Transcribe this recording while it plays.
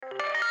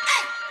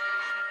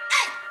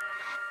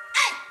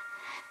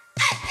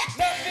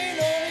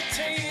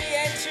see the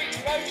antics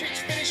Matrix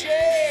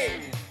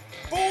finishing.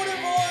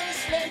 Borderline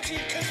slenty,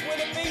 cause when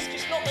the beast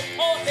gets knocked the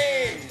pot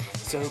in.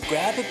 So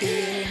grab a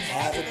beer and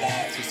have a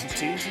bath with some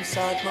tunes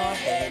inside my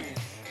head.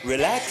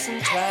 Relax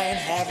and try and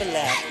have a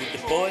laugh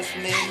with the boys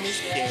from in the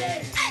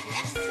shed.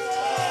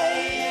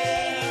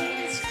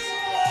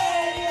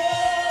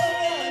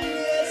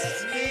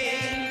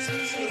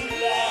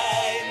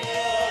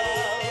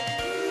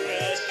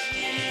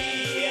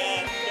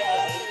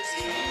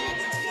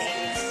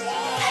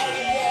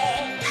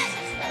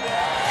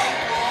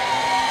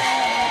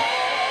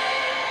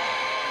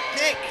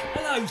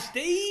 Hello,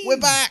 Steve. We're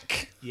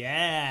back.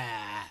 Yeah.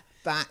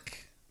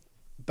 Back,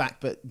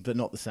 but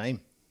not the same.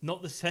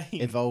 Not the same.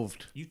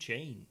 Evolved. You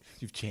changed.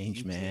 You've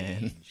changed,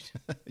 man.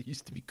 It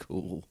used to be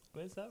cool.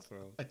 Where's that from?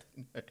 I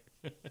don't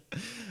know.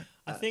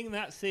 I think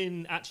that's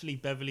in actually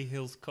Beverly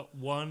Hills Cop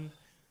 1.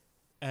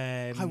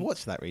 I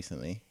watched that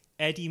recently.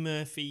 Eddie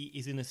Murphy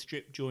is in a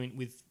strip joint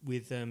with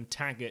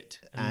Taggart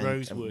and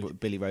Rosewood.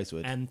 Billy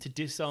Rosewood. And to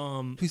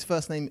disarm Whose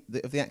first name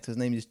of the actor's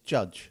name is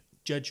Judge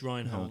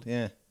Reinhold.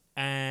 Yeah.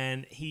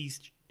 And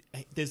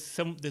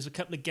there's a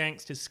couple of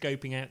gangsters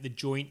scoping out the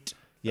joint.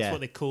 That's Yeah.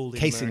 what they're called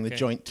in Casing America. the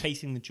joint.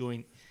 Casing the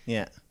joint.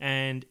 Yeah.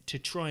 And to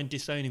try and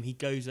disown him, he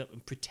goes up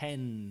and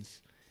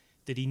pretends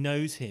that he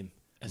knows him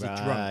as a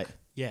Right. drunk.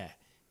 Yeah.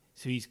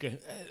 So he's going,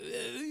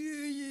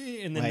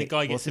 and then the Wait, guy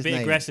what's gets a his bit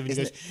name? aggressive and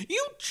he Isn't goes,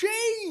 "You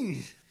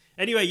changed."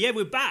 Anyway, yeah,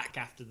 we're back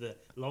after the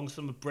long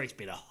summer break. It's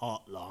been a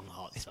hot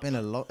summer.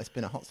 It's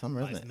been a hot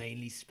summer, hasn't I've it?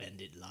 mainly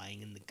spent it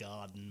lying in the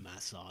garden,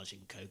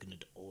 massaging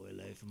coconut oil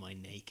over my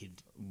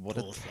naked What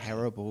torso. a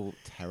terrible,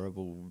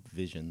 terrible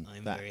vision.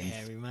 I'm a very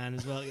hairy man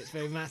as well. It gets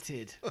very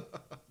matted.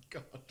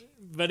 God.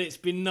 But it's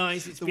been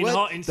nice. It's been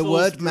hot in The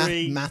word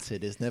Salisbury.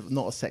 matted is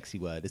not a sexy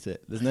word, is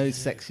it? There's no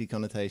sexy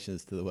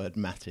connotations to the word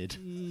matted.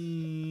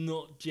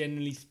 Not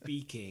generally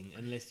speaking,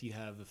 unless you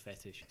have a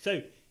fetish.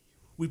 So,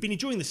 we've been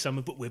enjoying the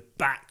summer, but we're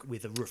back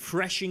with a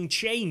refreshing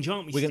change,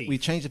 aren't we, Steve? We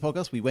changed the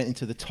podcast. We went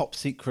into the top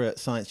secret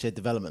Science Shed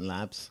Development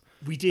Labs.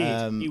 We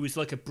did. It was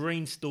like a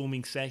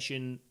brainstorming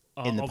session.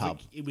 In the pub.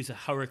 It was a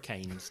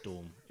hurricane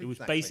storm. It was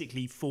Exactly.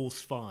 basically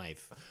Force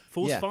 5.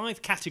 Force Yeah.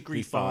 5,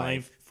 Category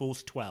 5. 5,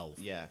 Force 12.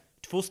 Yeah.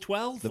 Force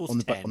 12, Force on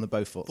 10. the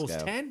Beaufort Force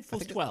scale. 10,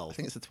 Force 12. I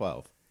think it's a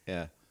 12.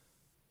 Yeah.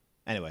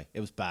 Anyway, it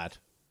was bad.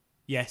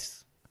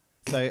 Yes.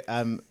 So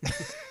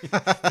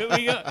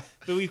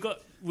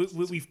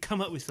We've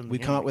come up with something.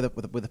 we've come up with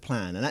a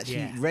plan, and actually,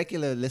 Yeah.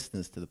 regular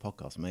listeners to the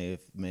podcast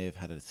may have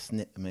had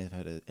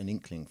an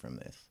inkling from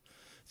this.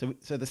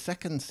 So the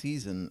second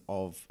season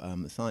of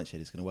the Science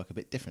Shed is going to work a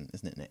bit different,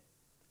 isn't it, Nick?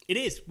 It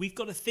is. We've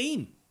got a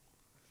theme.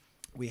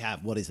 We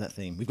have. What is that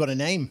theme? We've got a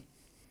name.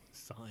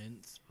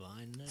 Science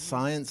vinyl.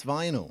 Science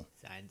Vinyl.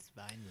 Science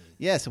vinyl.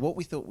 Yeah. So what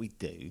we thought we'd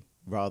do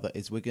rather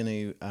is we're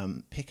going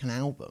to pick an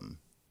album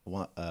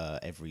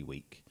every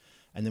week,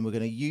 and then we're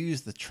going to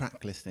use the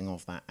track listing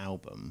of that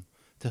album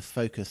to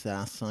focus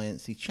our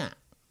sciencey chat,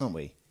 aren't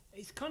we?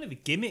 It's kind of a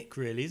gimmick,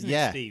 really, isn't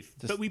Yeah, it, Steve?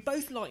 just- But we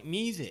both like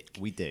music.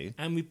 We do.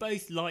 And we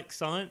both like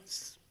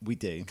science, We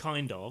do.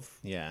 kind of.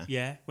 Yeah.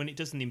 Yeah, when it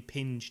doesn't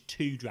impinge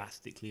too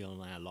drastically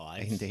on our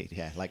lives. Indeed,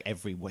 yeah. Like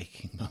every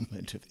waking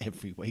moment of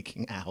every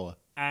waking hour.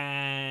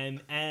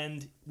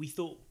 And we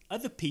thought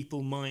other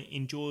people might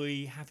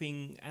enjoy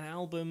having an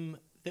album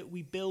that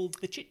we build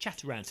the chit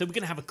chat around. So we're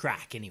going to have a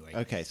crack anyway.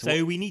 Okay,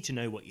 So we need to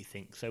know what you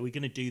think. So we're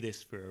going to do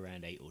this for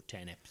around 8 or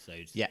 10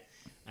 episodes. Yeah.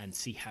 And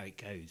see how it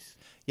goes.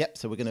 Yep.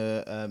 So we're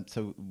gonna.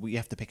 So we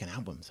have to pick an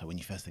album. So when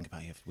you first think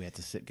about it, we had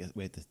to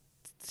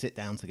sit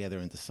down together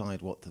and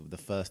decide what the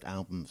first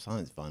album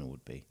Science Vinyl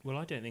would be. Well,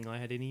 I don't think I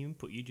had any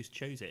input. You just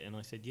chose it, and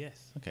I said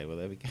yes. Okay. Well,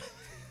 there we go.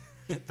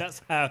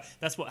 That's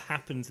what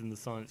happens in the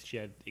Science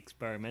Shed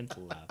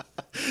experimental lab.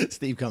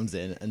 Steve comes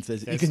in and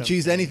says, There's "You can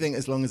choose something. anything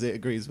as long as it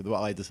agrees with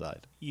what I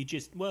decide."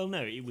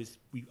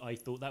 I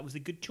thought that was a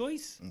good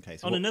choice. Okay,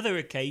 so On what- another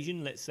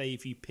occasion, let's say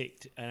if you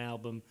picked an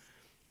album,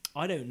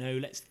 I don't know,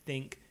 let's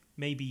think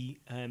maybe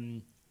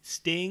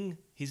Sting,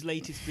 his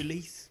latest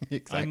release.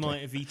 Exactly. I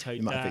might have vetoed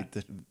You might that.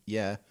 pick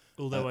yeah.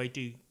 Although I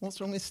do, What's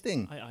wrong with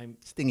Sting? I'm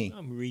Stingy.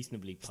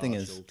 reasonably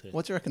Stingers. partial to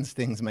What do you reckon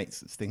Sting's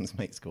mates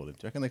call him? Do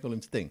you reckon they call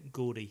him Sting?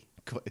 Gordy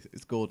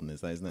It's Gordon, is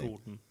that his name?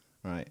 Gordon.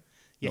 Right.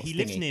 Yeah, Not he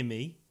lives Stingy. near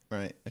me.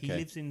 Right. Okay. He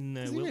lives in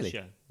Does he really?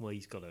 Wiltshire. Well,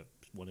 he's got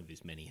one of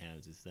his many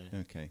houses there.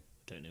 Okay.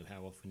 Don't know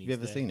how often he's Have you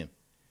ever there. seen him?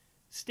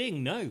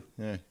 Sting, no.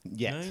 Yeah.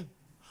 Yet. No.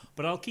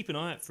 But I'll keep an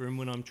eye out for him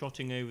when I'm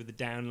trotting over the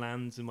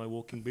downlands in my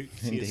walking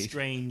boots. See a Indeed.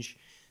 strange,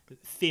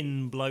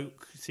 thin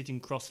bloke sitting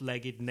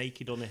cross-legged,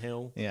 naked on a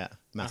hill. Yeah.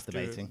 after-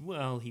 Masturbating.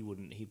 well, he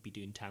wouldn't. He'd be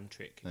doing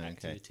tantric Okay.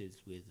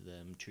 activities with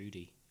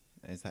Trudy.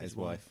 Is that his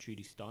wife?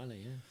 Trudy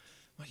Styler, yeah.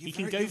 Well, He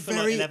can go for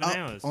like 11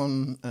 hours.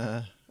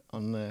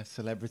 on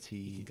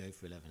celebrity He can go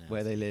for 11 hours.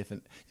 where they live,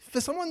 and for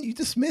someone you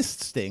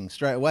dismissed Sting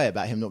straight away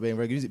about him not being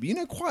very good music, but you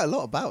know quite a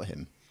lot about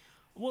him.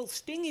 Well,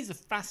 Sting is a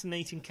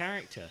fascinating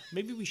character.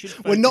 Maybe we should.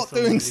 We're not focus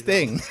on doing his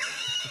Sting.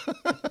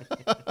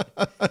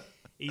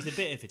 He's a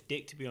bit of a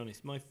dick, to be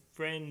honest. My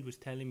friend was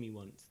telling me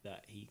once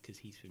that because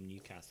he's from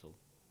Newcastle.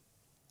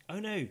 Oh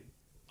no,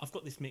 I've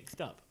got this mixed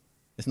up.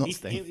 It's not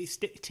Sting. It's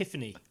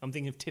Tiffany. I'm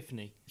thinking of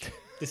Tiffany,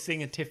 the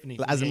singer Tiffany.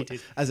 As in,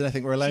 I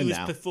think we're alone she was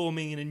now.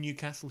 performing in a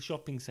Newcastle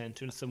shopping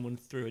centre, and someone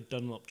threw a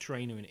Dunlop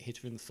trainer and it hit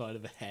her in the side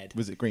of the head.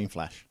 Was it Green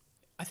Flash?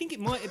 I think it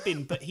might have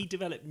been, but he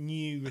developed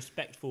new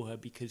respect for her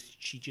because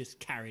she just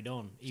carried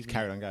on. She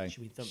carried on going. She'd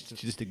been thumped.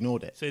 She just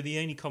ignored it. So the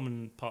only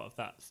common part of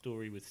that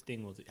story with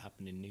Sting was it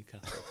happened in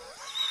Newcastle.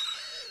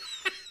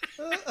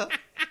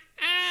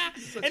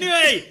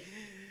 Anyway,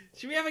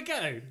 should we have a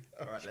go?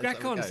 All right,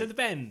 Crack on. So the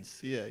Bends.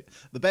 Yeah.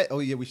 Oh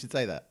yeah, we should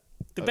say that.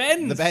 The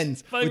Bends. The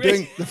Bends. By We're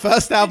doing the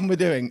first album we're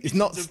doing is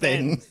not The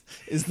Sting. Bends.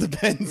 It's the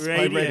Bends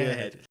by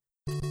Radiohead.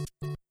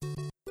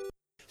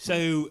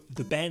 So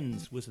The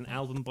Bends was an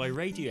album by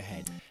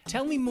Radiohead.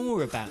 Tell me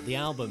more about the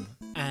album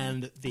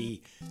and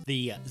the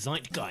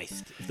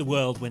zeitgeist of the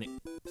world when it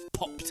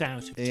popped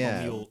out of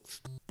Tom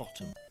York's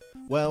bottom.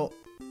 Well,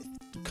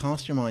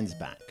 cast your minds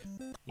back,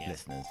 Yeah.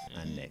 listeners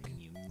and Nick,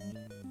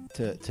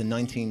 to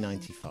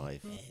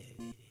 1995.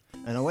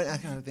 And I went, I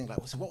kind of think like,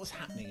 so what was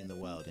happening in the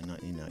world in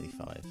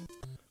 1995?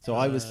 So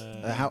I was,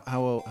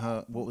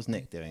 what was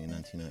Nick doing in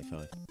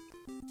 1995?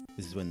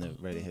 This is when the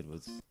Radiohead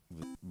was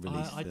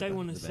released. I don't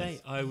want to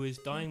say. I was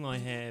dyeing my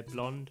hair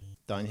blonde.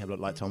 Dyeing your hair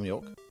like Tom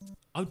York?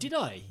 Oh, did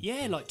I?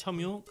 Yeah, like Tom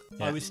York.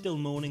 Yeah. I was still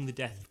mourning the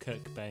death of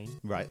Kurt Cobain.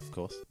 Right, of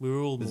course. We were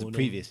all It was mourning. a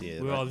previous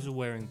year, I right? was all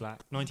wearing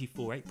black.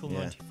 94, April Yeah.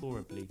 94,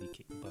 I believe he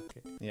kicked the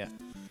bucket. Yeah.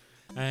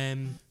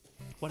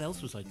 What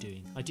else was I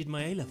doing? I did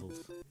my A-levels.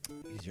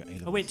 Is your I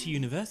A-levels? went to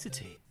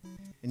university.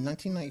 In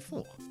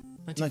 1994?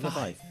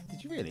 95.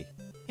 Did you really?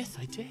 Yes,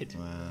 I did.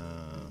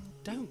 Wow.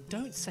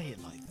 Don't say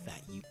it like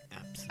that, you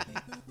absolute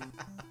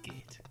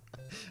git.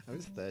 I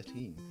was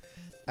 13.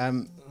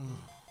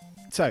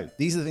 So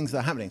these are the things that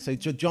are happening. So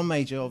John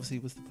Major obviously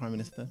was the Prime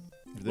Minister.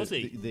 Was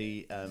he?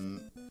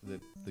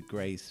 The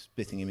grey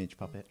spitting image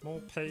puppet. More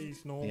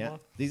peas, Norma. Yeah.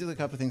 These are the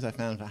couple of things I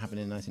found that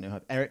happened in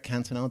 1905. Eric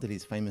Cantona did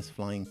his famous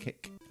flying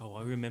kick. Oh,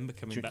 I remember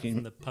coming back Can you-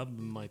 from the pub and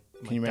my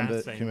Can you remember?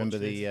 dad saying, Can you remember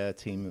 "Watch this."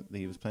 the team that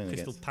he was playing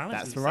Crystal against? Palace?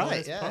 That's at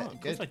right. Selhurst Yeah, Park.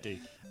 Of course I good.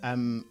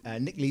 do.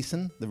 Nick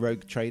Leeson, the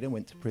rogue trader,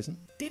 went to prison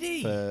Did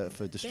he?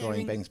 for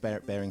destroying Barings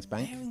Bank. Barings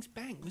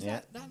Bank. Was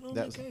that long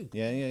that was, ago?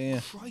 Yeah.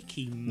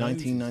 Crikey,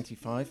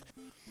 1995.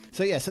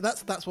 So yeah, so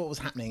that's what was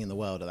happening in the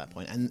world at that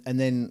point, and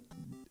then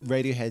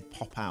Radiohead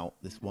pop out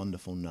this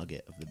wonderful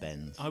nugget of the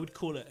Bends. I would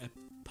call it a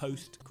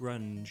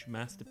post-grunge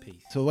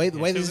masterpiece. So the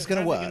way this is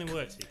going to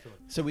work. Steve?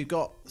 Come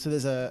on. So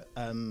there's a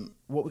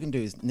what we can do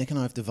is Nick and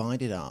I have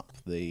divided up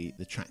the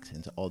tracks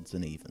into odds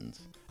and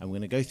evens, and we're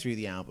going to go through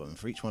the album.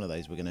 For each one of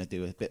those, we're going to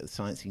do a bit of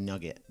sciencey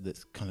nugget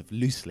that's kind of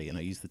loosely, and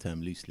I use the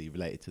term loosely,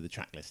 related to the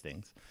track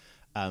listings.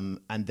 And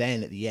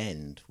then at the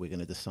end, we're going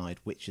to decide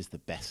which is the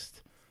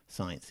best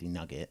sciencey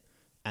nugget,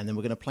 and then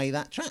we're going to play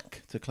that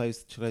track to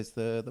close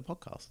the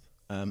podcast.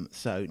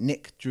 So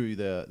Nick drew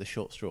the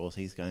short straws.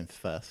 He's going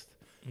first.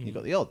 You've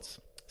got the odds.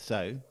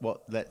 So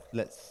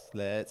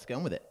let's get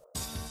on with it.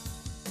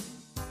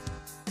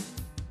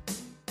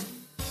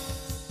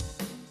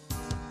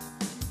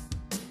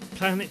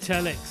 Planet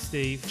Telex,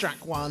 Steve.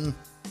 Track one.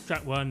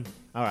 Track one.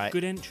 All right.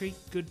 Good entry.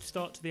 Good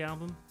start to the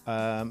album.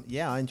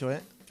 Yeah, I enjoy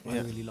it. I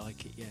Yeah. really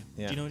like it. Yeah.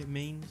 Yeah. Do you know what it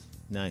means?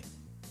 No.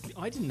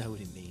 I didn't know what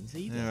it means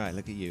either. All right.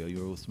 Look at you.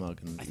 You're all smug.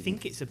 And I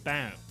think it's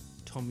about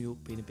Tom York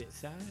being a bit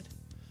sad.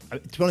 To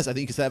be honest, I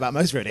think you could say that about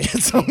most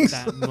Radiohead songs.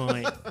 That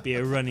might be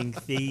a running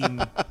theme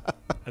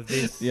of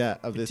this this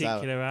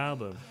particular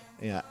album.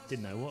 Yeah.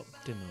 Didn't know what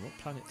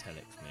Planet Telex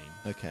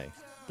means. Okay.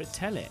 But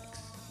Telex.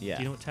 Yeah.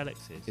 Do you know what Telex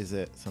is? Is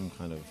it some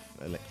kind of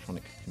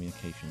electronic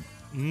communication?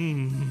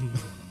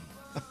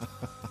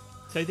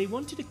 So they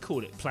wanted to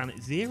call it Planet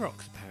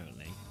Xerox,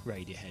 apparently.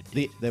 Radiohead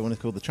did. They want to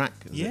call the track.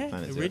 Yeah,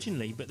 Planet Xerox?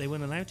 originally, but they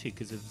weren't allowed to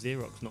because of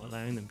Xerox not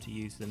allowing them to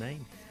use the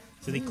name.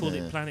 So they called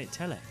it Planet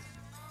Telex.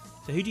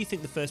 So who do you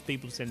think the first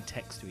people to send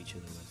text to each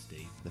other were,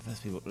 Steve? The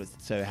first people.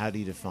 So how do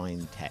you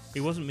define text?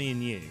 It wasn't me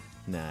and you.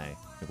 No,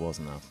 it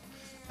wasn't us.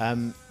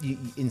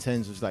 In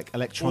terms of like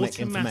electronic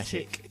information.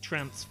 Automatic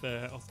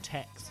transfer of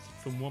text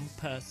from one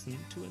person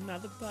to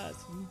another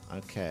person.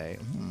 Okay.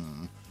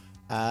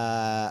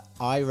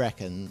 I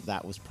reckon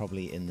that was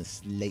probably in the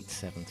late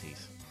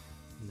 70s.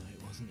 No,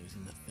 it wasn't. It was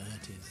in the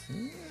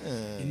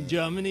 30s. In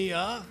Germany,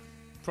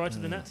 prior to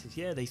the Nazis.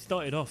 Yeah, they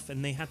started off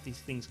and they had these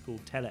things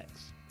called telex.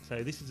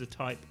 So this is a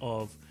type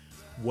of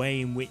way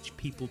in which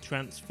people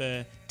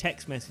transfer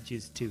text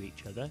messages to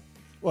each other.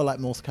 Well, like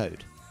Morse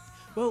code.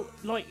 Well,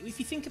 like, if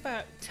you think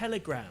about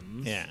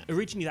telegrams,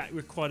 originally that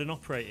required an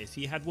operator.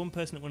 So you had one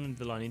person at one end of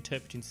the line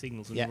interpreting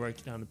signals and wrote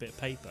it down on a bit of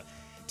paper.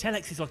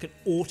 Telex is like an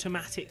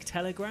automatic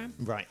telegram.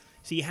 Right.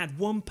 So you had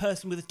one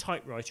person with a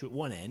typewriter at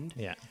one end.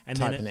 Yeah. And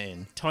typing then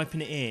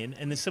it in.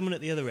 and then someone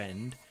at the other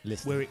end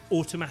Listening. where it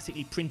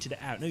automatically printed it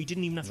out. No, you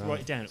didn't even have to write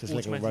it down. It So it's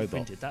like a automatically robot.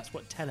 printed. That's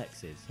what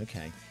telex is.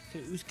 Okay. So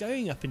it was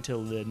going up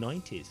until the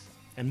 90s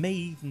and may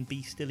even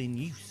be still in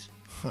use.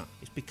 Huh.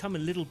 It's become a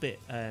little bit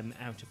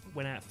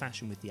went out of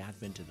fashion with the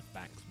advent of the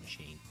fax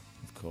machine,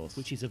 Of course.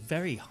 which is a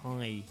very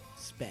high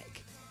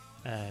spec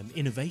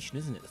innovation,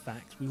 isn't it? The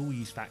fax. We all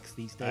use fax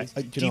these days.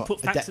 do Do you you know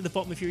put what? fax at the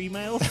bottom of your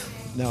emails?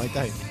 No, I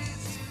don't.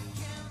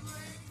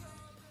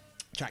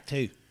 track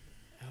 2.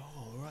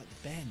 Oh, right,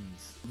 the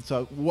bends.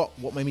 So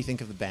what made me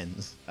think of the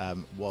bends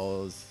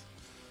was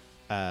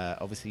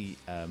obviously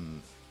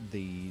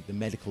the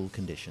medical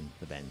condition,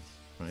 the bends.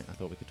 Right, I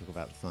thought we could talk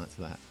about the science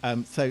of that.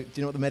 So, do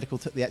you know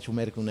what the actual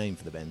medical name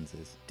for the bends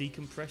is?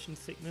 Decompression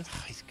sickness.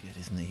 Oh, he's good,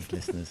 isn't he,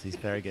 listeners? He's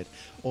very good.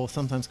 Or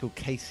sometimes called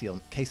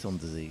caisson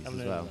disease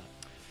as well.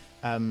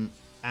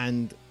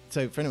 And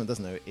so, for anyone who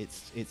doesn't know,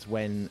 it's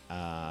when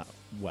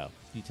well,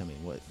 you tell me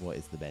what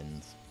is the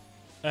bends?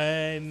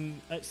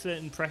 At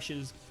certain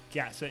pressures,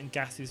 certain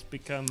gases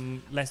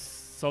become less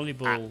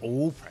soluble. At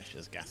all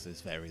pressures,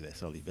 gases vary their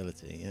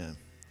solubility. Yeah.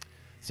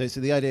 So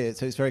the idea,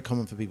 so it's very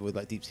common for people with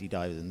like deep sea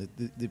divers, and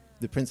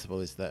the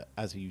principle is that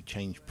as you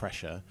change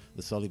pressure,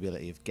 the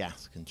solubility of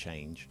gas can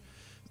change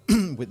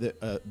with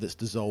that's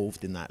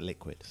dissolved in that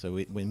liquid. So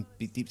when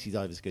deep sea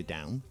divers go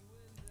down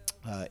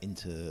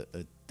into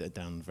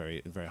down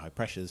very very high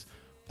pressures,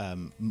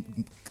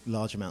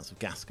 large amounts of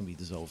gas can be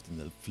dissolved in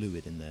the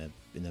fluid in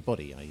their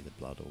body, i.e. the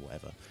blood or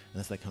whatever.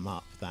 And as they come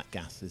up, that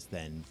gas is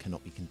then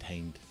cannot be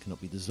contained, cannot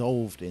be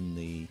dissolved in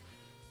the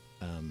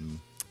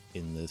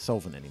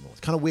solvent anymore.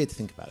 It's kind of weird to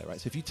think about it, right?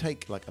 So if you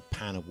take like a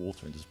pan of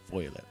water and just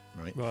boil it,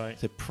 right? Right.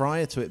 So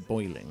prior to it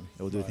boiling,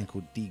 it will do a thing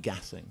called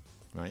degassing,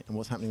 right? And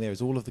what's happening there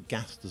is all of the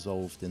gas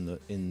dissolved in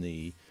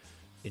the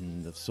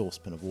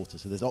saucepan of water.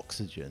 So there's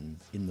oxygen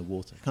in the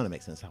water. It kind of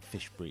makes sense how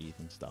fish breathe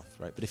and stuff,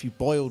 right? But if you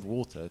boiled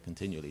water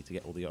continually to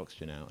get all the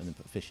oxygen out and then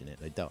put fish in it,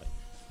 they die.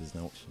 There's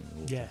no oxygen in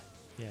the water.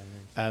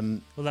 Yeah.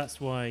 Well,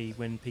 that's why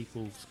when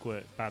people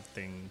squirt bad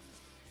things,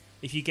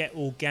 if you get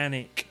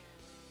organic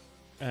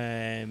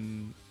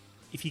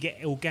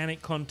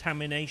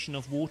contamination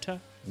of water,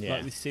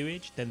 like with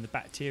sewage, then the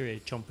bacteria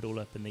chomp it all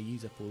up and they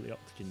use up all the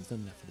oxygen. It's not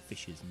enough for the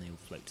fishes and they all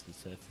float to the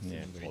surface in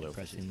a very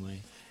depressing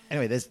way.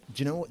 Anyway, do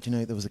you know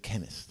there was a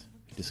chemist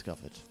who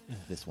discovered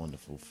this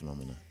wonderful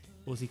phenomena.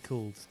 What was he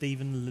called?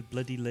 Stephen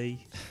Bloody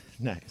Lee?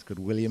 No, it's called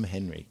William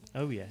Henry.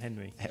 Oh yeah,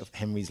 Henry.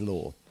 Henry's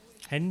law.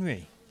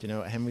 Henry? Do you know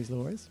what Henry's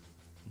law is?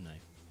 No.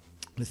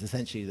 It's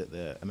essentially that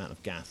the amount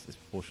of gas is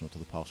proportional to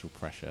the partial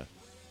pressure.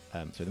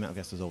 So the amount of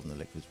gas dissolved in the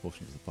liquid is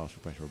proportional to the partial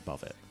pressure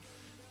above it.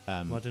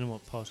 Well, I don't know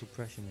what partial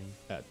pressure means.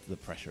 The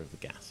pressure of the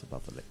gas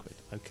above the liquid.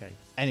 Okay.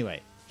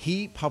 Anyway,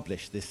 he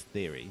published this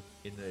theory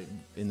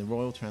in the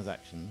Royal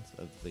Transactions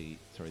of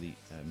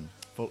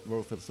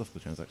Royal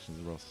Philosophical Transactions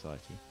of the Royal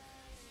Society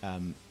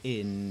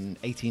in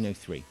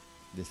 1803.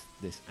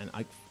 And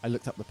I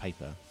looked up the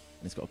paper,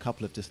 and it's got a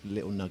couple of just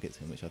little nuggets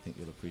in which I think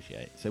you'll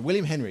appreciate. So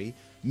William Henry,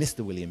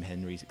 Mr. William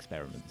Henry's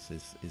Experiments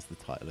is the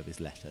title of his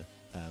letter.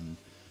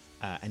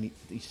 And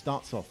he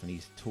starts off and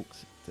he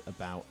talks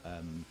about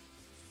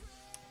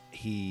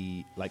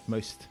he, like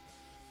most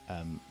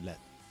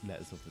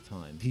letters of the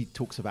time, he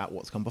talks about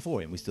what's come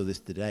before him. We still this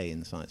today in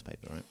the science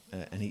paper,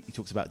 right? And he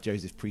talks about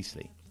Joseph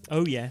Priestley.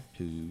 Oh yeah,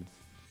 who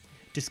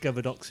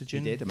discovered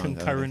oxygen,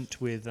 concurrent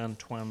with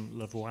Antoine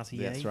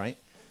Lavoisier. That's right.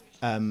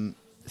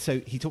 So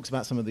he talks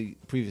about some of the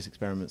previous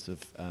experiments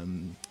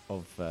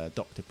of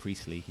Dr.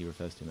 Priestley. He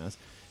refers to him as.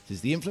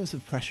 Says the influence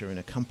of pressure in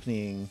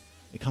accomplishing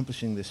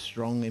this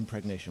strong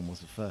impregnation was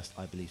the first,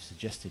 I believe,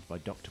 suggested by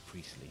Dr.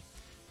 Priestley.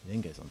 He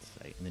then goes on to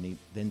say, and then he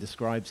then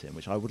describes him,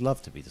 which I would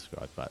love to be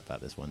described about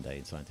this one day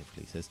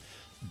scientifically. He says,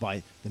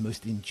 by the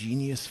most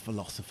ingenious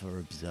philosopher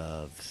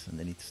observes, and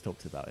then he just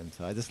talks about him.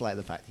 So I just like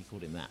the fact he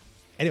called him that.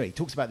 Anyway, he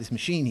talks about this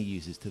machine he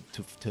uses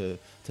to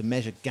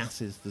measure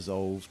gases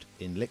dissolved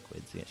in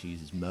liquids. He actually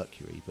uses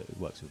mercury, but it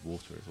works with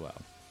water as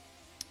well.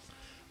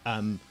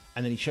 And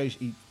then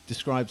he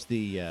describes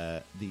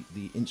the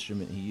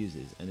instrument he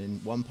uses, and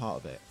in one part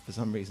of it, for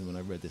some reason, when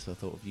I read this, I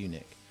thought of you,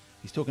 Nick.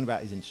 He's talking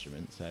about his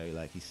instrument, so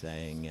like he's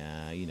saying,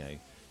 a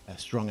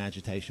strong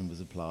agitation was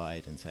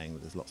applied, and saying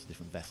that there's lots of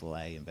different vessel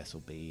A and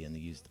vessel B, and they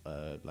used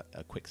like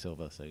a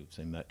quicksilver,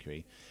 so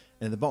mercury.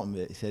 And at the bottom of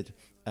it, he said,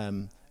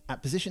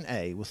 at position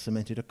A was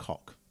cemented a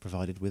cock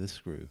provided with a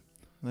screw.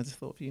 And I just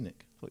thought of you,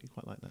 Nick. I thought you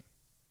quite like that.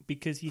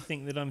 Because you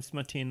think that I'm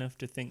smutty enough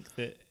to think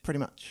that... Pretty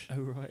much.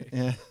 Oh, right.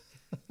 Yeah.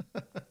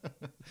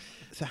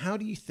 So how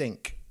do you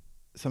think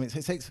something... So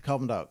it takes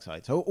carbon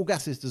dioxide. So all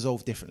gases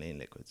dissolve differently in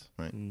liquids,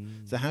 right?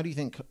 So how do you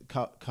think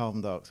carbon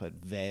dioxide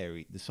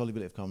the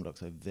solubility of carbon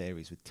dioxide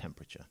varies with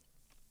temperature?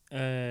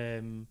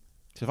 So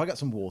if I got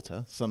some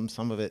water, some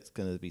of it's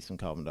going to be some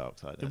carbon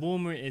dioxide. The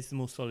warmer it is, the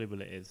more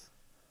soluble it is.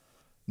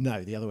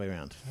 No, the other way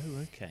around. Oh,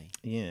 okay.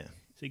 Yeah.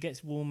 So it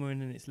gets warmer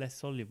and then it's less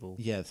soluble.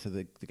 Yeah, so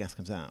the gas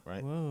comes out,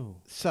 right? Whoa.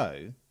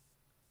 So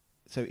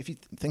if you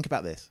think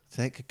about this,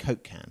 take a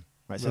Coke can,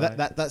 right? So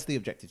that's the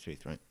objective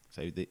truth, right?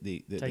 So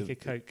take a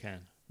Coke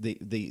can.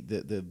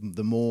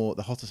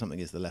 The hotter something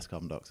is, the less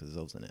carbon dioxide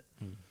dissolves in it.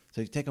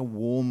 So you take a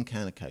warm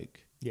can of Coke.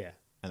 Yeah.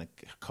 And a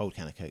cold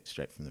can of Coke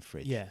straight from the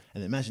fridge. Yeah.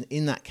 And imagine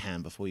in that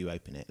can, before you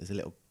open it, there's a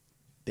little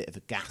bit of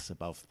a gas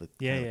above the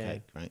can of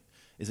Coke, right?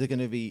 Is there going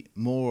to be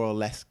more or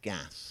less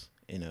gas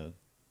in a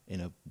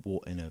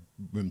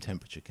room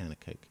temperature can of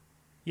Coke?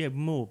 Yeah,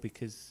 more,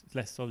 because it's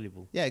less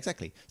soluble. Yeah,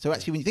 exactly. So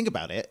actually, when you think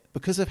about it,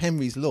 because of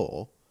Henry's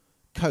law,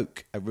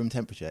 Coke at room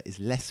temperature is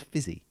less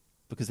fizzy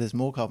because there's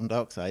more carbon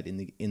dioxide in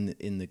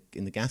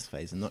the gas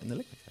phase and not in the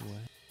liquid phase.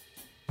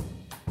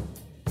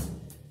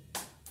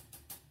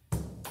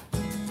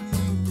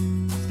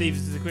 Steve,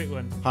 this is a quick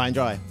one. High and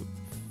dry.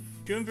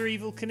 Do you remember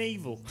Evil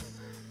Knievel?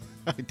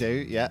 I do,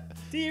 yeah.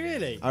 Do you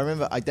really? I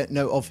remember. I don't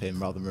know of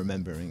him rather than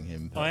remembering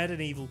him. I had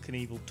an Evil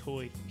Knievel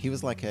toy. He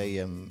was like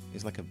an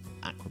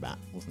acrobat,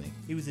 wasn't he?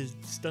 He was a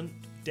stunt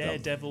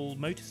daredevil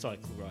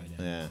motorcycle rider.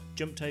 Yeah.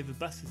 Jumped over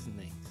buses and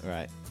things.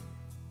 Right.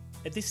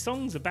 This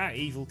song's about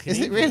Evil Knievel. Is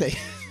it really?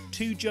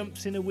 2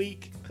 jumps in a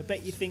week. I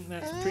bet you think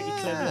that's pretty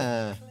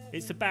clever.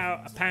 It's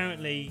about,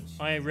 apparently,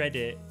 I read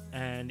it,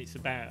 and it's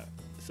about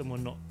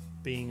someone not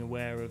being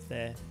aware of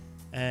their,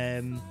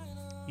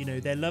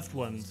 their loved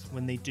ones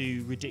when they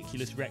do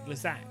ridiculous,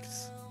 reckless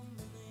acts.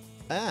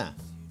 I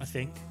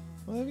think.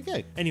 Well, there we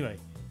go. Anyway,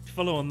 to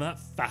follow on that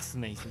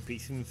fascinating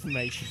piece of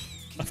information,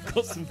 I've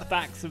got some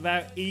facts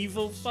about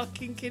Evil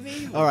fucking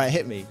Knievel. All right,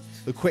 hit me.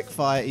 The quick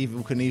fire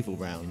Evil Knievel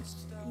round.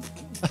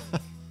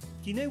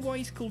 Do you know why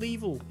he's called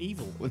Evil?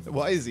 Evil.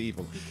 What is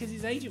evil? Because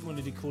his agent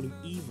wanted to call him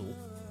Evil.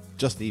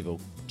 Just evil.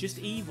 Just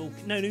Evil.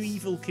 No,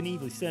 Evil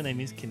Knievel. His surname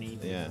is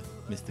Knievel. Yeah,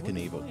 Mr.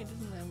 Knievel. Why doesn't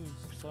it have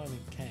a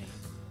silent K?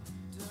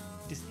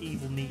 Just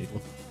Evil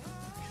Knievel.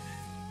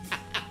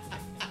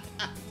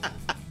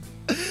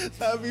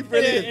 That would be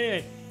brilliant.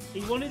 Anyway, he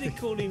wanted to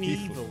call him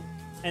Evil,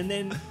 and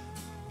then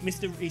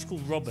he's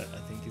called Robert, I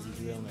think is his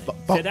real name.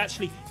 Said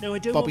actually, no, I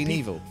don't Bobby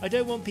want Knievel. I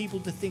don't want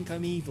people to think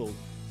I'm evil,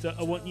 so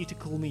I want you to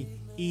call me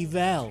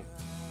Evil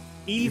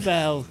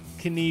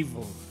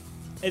Knievel,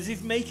 as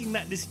if making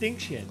that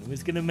distinction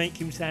was going to make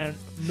him sound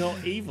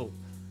not evil.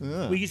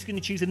 Yeah. We're just going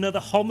to choose another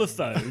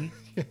homophone.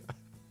 Yeah.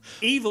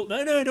 Evil. No,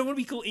 I don't want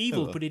to be called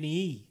evil. Oh. Put in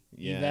E.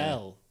 Yeah.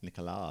 Evil.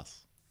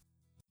 Nicholas.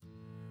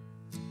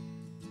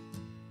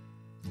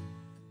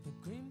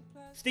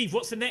 Steve,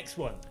 what's the next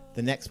one?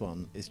 The next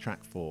one is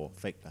track 4,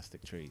 Fake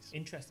Plastic Trees.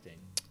 Interesting.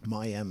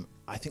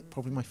 I think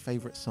probably my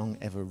favourite song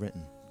ever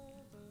written.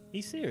 Are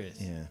you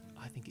serious? Yeah.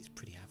 I think it's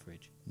pretty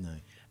average. No.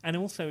 And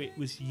also, it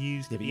was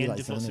used at but the you end like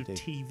of lots of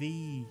Xanadu.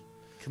 TV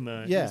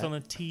commercials. Yeah. It was on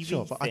a TV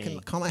Sure, but thing.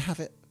 can't I have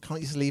it? Can't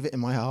you just leave it in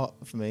my heart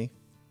for me?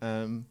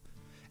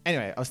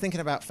 Anyway, I was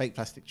thinking about Fake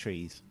Plastic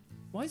Trees.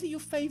 Why is it your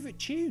favourite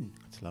tune?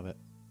 I just love it.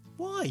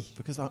 Why?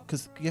 Because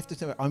you have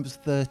to know, I was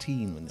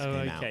 13 when this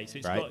came out. Okay. So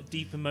it's right? got a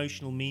deep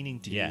emotional meaning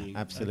to you. Yeah,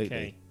 absolutely.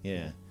 Okay.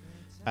 Yeah.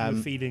 You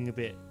were feeling a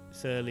bit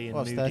surly and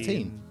Well, I was moody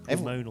 13. and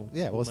hormonal.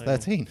 Yeah, I was Hormonal.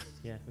 13.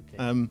 Yeah,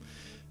 okay.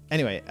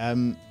 Anyway,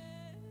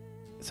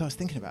 so I was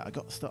thinking about.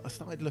 I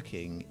started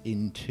looking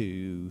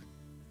into.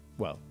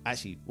 Well,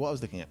 actually, what I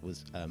was looking at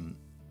was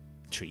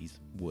trees,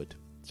 wood.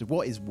 So,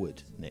 what is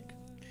wood, Nick? Do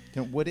you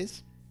know what wood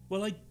is?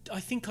 Well, I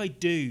think I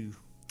do.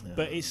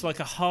 But it's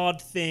like a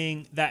hard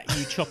thing that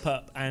you chop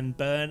up and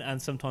burn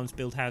and sometimes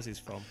build houses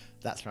from.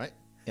 That's right.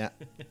 Yeah,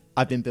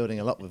 I've been building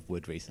a lot with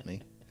wood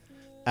recently.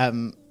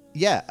 So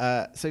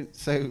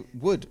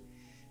wood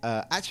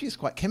actually is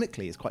quite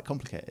chemically is quite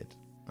complicated,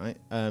 right?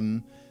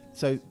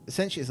 So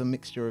essentially, it's a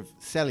mixture of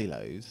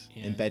cellulose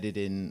embedded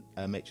in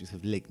a matrix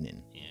of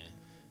lignin. Yeah.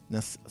 Now,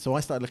 so I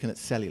started looking at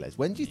cellulose.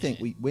 When do you think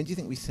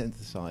we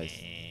synthesize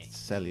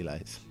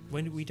cellulose?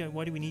 Why do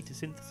we need to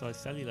synthesize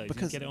cellulose?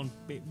 Because it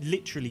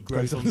literally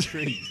grows on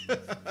trees.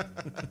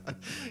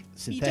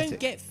 You don't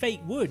get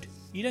fake wood.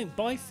 You don't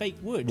buy fake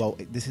wood. Well,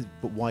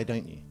 but why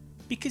don't you?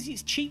 Because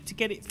it's cheap to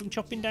get it from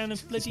chopping down a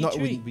It bloody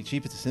tree. wouldn't be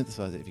cheaper to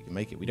synthesize it if you can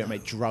make it. We don't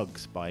make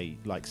drugs by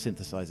like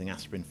synthesizing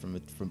aspirin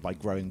by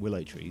growing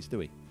willow trees, do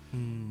we?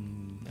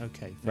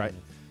 Okay. Right.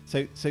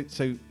 Enough.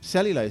 So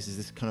cellulose is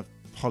this kind of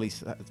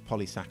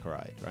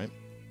polysaccharide, right?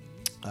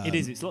 It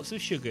is. It's lots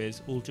of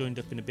sugars all joined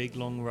up in a big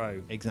long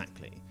row.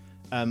 Exactly.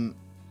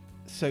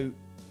 So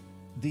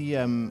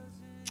the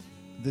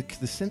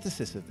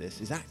synthesis of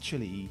this is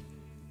actually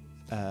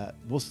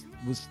was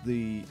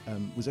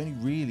only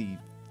really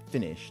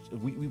finished.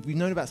 We've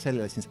known about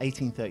cellulose since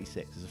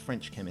 1836. There's a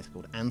French chemist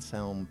called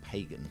Anselme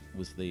Pagan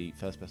was the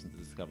first person to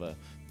discover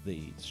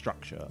the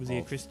structure. Was he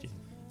a Christian?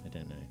 I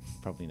don't know.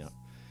 Probably not.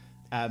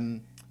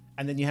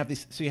 And then you have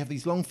this. So you have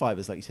these long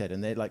fibers, like you said,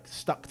 and they're like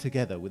stuck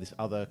together with this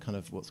other kind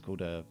of what's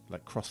called a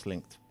like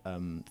cross-linked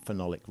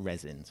phenolic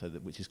resin,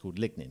 which is called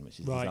lignin, which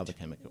is this other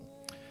chemical.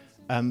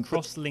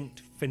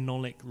 Cross-linked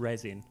phenolic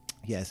resin.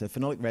 Yeah. So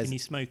phenolic resin. Can you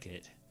smoke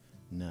it?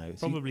 No.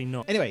 Probably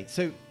not. Anyway,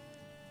 so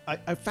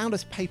I found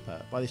this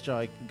paper by this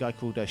guy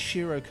called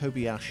Shiro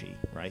Kobayashi,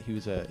 right?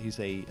 Who's a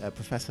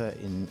professor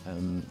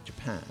in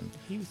Japan.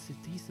 He's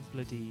the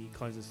bloody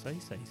Kaiser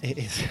Sose. It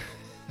is.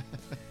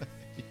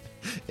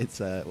 It's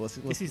what's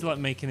This is like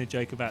making a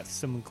joke about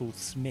someone called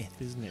Smith,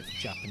 isn't it? For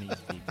Japanese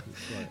people.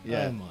 It's like,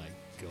 Yeah. Oh my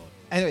god.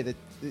 Anyway,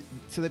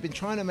 so they've been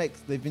trying to make.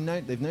 They've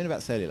known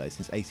about cellulose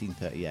since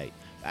 1838.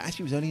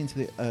 Actually, it was only into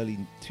the early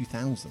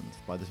 2000s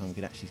by the time we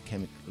could actually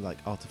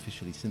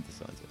artificially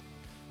synthesize it.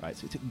 Right.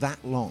 So it took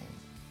that long.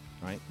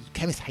 Right.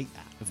 Chemists hate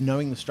that of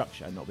knowing the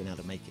structure and not being able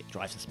to make it.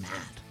 Drives us mad.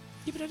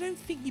 Yeah, but I don't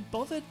think you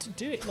bothered to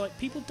do it. Like,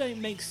 people don't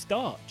make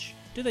starch,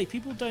 do they?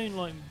 People don't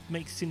like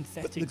make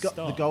synthetic But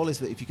starch. the goal is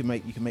that if you can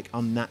make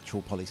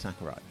unnatural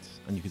polysaccharides,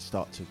 and you can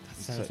start to.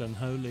 Sounds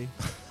unholy.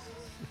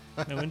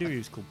 No wonder he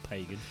was called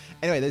Pagan.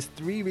 Anyway, there's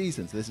 3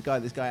 reasons. This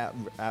guy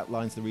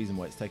outlines the reason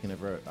why it's taken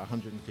over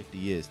 150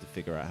 years to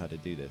figure out how to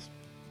do this.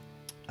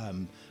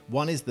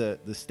 One is the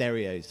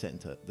stereo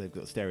center. They've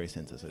got a stereo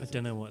center. So I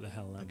don't know what the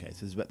hell that okay, means.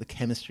 so there's about the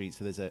chemistry.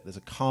 So there's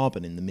a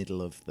carbon in the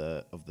middle of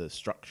the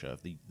structure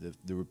of the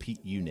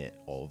repeat unit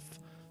of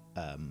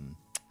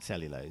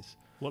cellulose.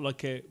 What,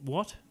 like a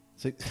what?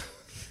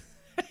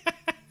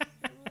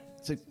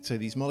 So, so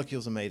these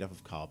molecules are made up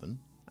of carbon.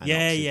 And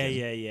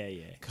Yeah.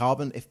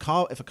 Carbon. If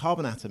a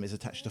carbon atom is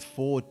attached to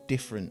 4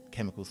 different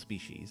chemical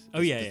species,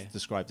 it's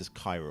described as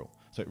chiral.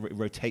 So it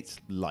rotates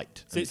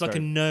light. So it's like a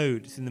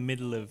node. It's in the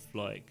middle of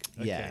like.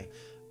 Okay. Yeah.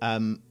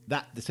 And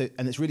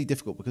it's really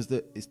difficult because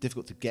it's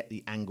difficult to get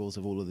the angles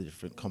of all of the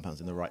different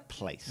compounds in the right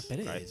place. I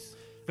bet right? it is.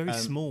 Very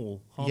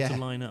small, hard to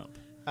line up.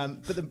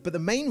 But the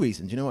main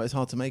reason, do you know why it's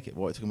hard to make it?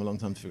 Why it took them a long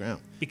time to figure out?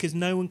 Because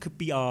no one could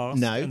be asked.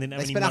 No, and they didn't have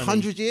they any spent money.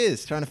 100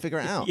 years trying to figure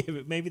it out. Yeah,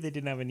 but maybe they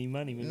didn't have any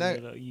money. Maybe No, they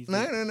don't use it.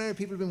 no.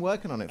 People have been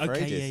working on it for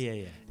ages.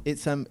 Yeah.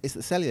 It's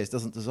that cellulose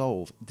doesn't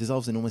dissolve. It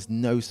dissolves in almost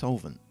no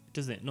solvent.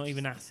 Does it? Not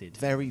even acid.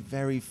 Very,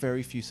 very,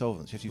 very few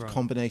solvents. You have to use Right.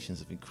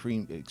 combinations of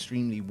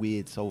extremely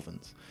weird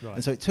solvents. Right.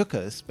 And so it took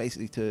us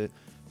basically to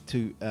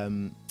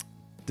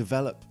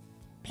develop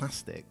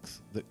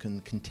plastics that can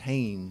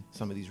contain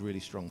some of these really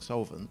strong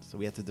solvents. So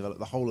we had to develop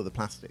the whole of the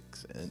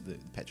plastics in the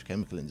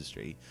petrochemical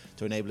industry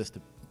to enable us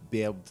to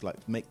be able to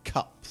like make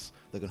cups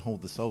that can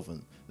hold the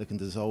solvent, that can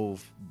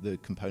dissolve the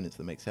components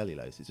that make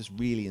cellulose. It's just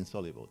really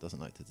insoluble. It doesn't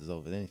like to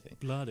dissolve in anything.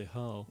 Bloody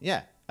hell.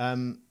 Yeah.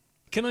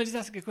 Can I just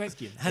ask a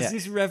question? Has Yeah.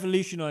 this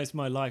revolutionised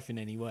my life in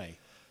any way?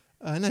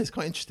 No, it's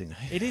quite interesting.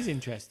 It is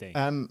interesting.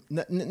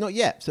 Not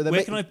yet. So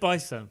Where can I buy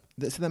some?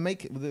 So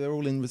they're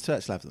all in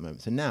research labs at the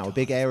moment. So now a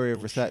big area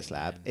of research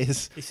lab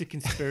is It's a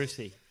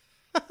conspiracy.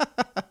 To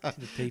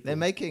the people.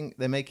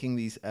 they're making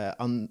these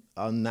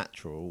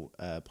unnatural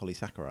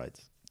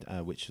polysaccharides,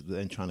 which they're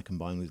then trying to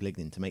combine with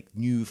lignin to make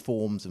new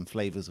forms and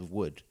flavors of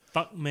wood.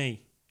 Fuck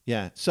me.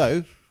 Yeah.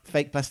 So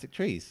fake plastic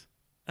trees.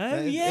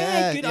 Oh,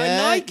 yeah, good. yeah,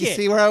 I like you it.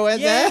 see where I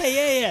went there?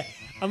 Yeah.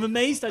 I'm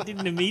amazed I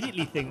didn't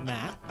immediately think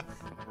that.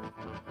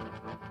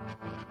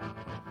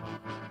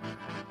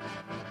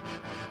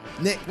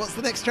 Nick, what's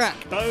the next track?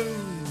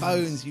 Bones.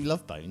 Bones. You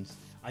love Bones.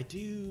 I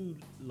do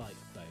like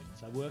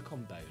bones. I work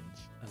on bones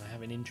and I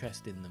have an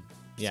interest in them.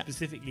 Yeah.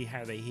 Specifically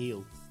how they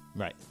heal.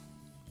 Right.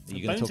 Are you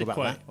And going to bones talk are about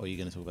quite- that, or are you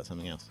going to talk about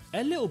something else?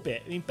 A little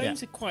bit. I mean,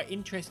 bones Yeah. are quite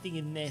interesting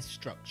in their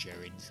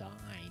structure inside.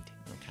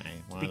 Okay.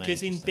 why are they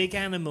Because in interesting? big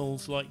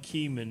animals like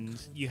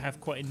humans, you have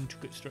quite an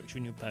intricate structure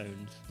in your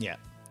bones. Yeah.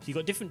 So you've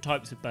got different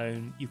types of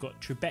bone. You've got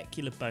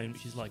trabecular bone,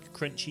 which is like a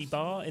crunchy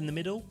bar in the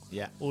middle.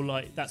 Yeah. Or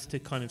like that's to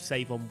kind of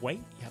save on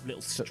weight. You have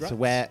little So, struts. so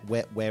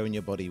where in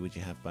your body would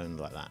you have bone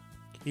like that?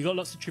 You've got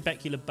lots of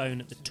trabecular bone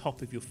at the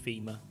top of your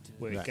femur,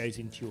 where Right. it goes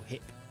into your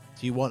hip.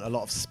 So you want a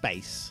lot of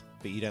space,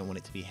 but you don't want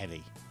it to be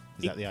heavy.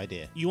 Is that the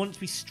idea? You want it to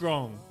be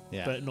strong,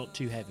 Yeah. but not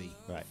too heavy.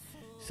 Right.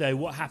 So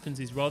what happens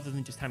is rather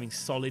than just having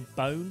solid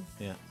bone,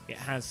 Yeah. it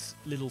has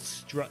little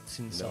struts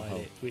inside Little it,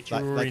 hole. which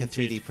like, are like a oriented.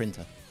 3D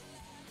printer.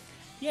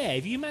 Yeah,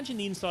 if you imagine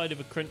the inside of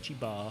a crunchy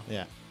bar,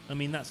 Yeah. I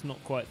mean that's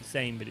not quite the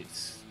same, but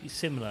it's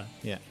similar.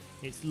 Yeah.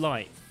 It's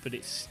light, but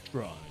it's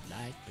strong.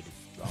 Light, but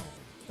it's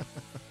strong.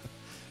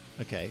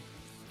 Okay.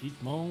 She's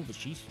small, but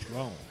she's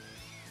strong.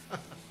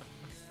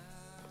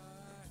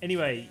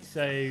 Anyway,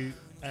 so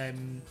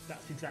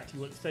that's exactly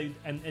what. So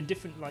and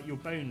different, like your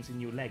bones in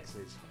your legs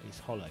is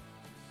hollow.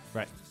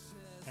 Right.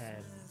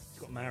 It's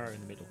got marrow in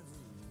the middle,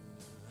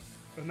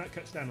 and that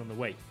cuts down on the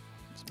weight.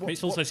 What- But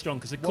it's also what- strong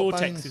because the what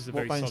cortex bones- is a what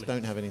very bones solid.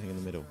 don't have anything in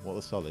the middle? What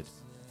are solid?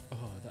 Oh,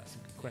 that's a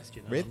good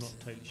question. Ribs? I'm not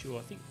totally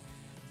sure.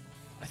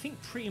 I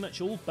think pretty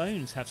much all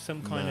bones have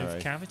some kind Marrow.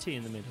 of cavity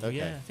in the middle. Okay.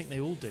 Yeah, I think they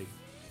all do.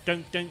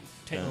 Don't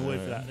take my word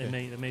for that.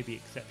 okay. There may be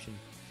exceptions.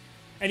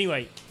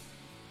 Anyway,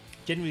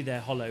 generally they're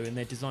hollow and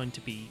they're designed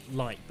to be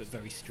light but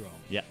very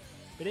strong. Yeah.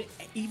 But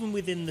even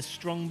within the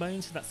strong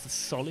bone, so that's the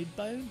solid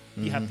bone,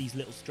 you have these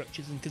little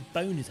structures, and because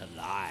bone is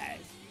alive,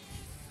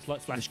 it's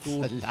like Flash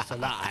Gordon. It's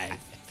alive.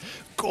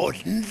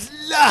 Gordon's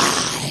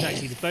life.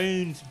 Exactly, the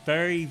bone's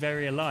very,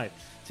 very alive.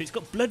 So it's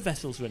got blood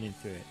vessels running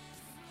through it.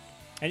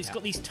 And it's Yeah.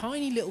 got these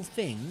tiny little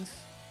things,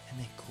 and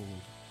they're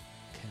called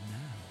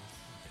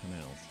canals.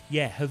 Canals.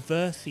 Yeah,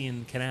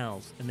 Haversian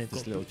canals. And they've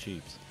Just got little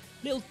tubes.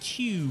 little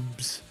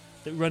tubes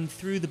that run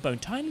through the bone,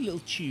 tiny little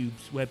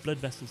tubes where blood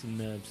vessels and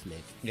nerves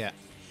live. Yeah.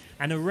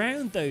 And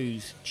around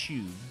those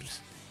tubes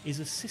is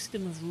a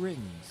system of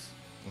rings.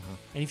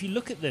 And if you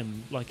look at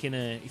them, like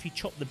if you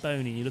chop the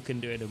bone and you look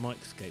into it in a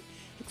microscope,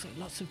 it looks like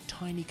lots of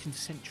tiny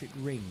concentric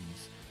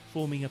rings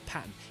forming a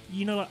pattern.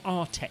 You know, like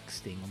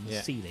R-texting on the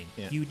Yeah, ceiling.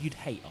 yeah. You'd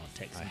hate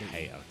R-texting. I don't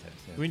hate you? R-text.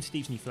 We're in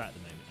Steve's new flat at the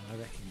moment, and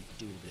I reckon you could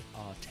do a bit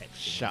of R-texting.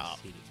 Shut on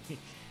the up.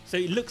 ceiling. So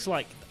it looks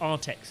like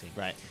R-texting.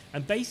 Right.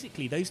 And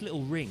basically, those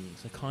little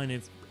rings are kind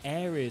of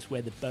areas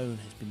where the bone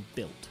has been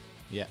built.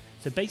 Yeah.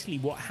 So basically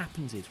what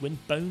happens is when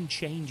bone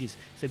changes,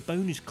 so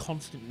bone is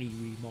constantly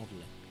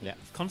remodeling. Yeah.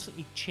 It's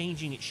constantly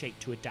changing its shape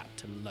to adapt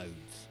to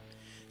loads.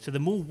 So the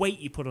more weight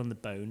you put on the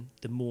bone,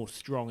 the more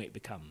strong it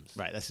becomes.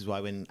 Right. This is why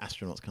when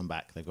astronauts come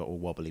back, they've got all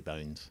wobbly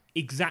bones.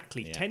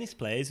 Exactly. Yeah. Tennis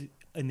players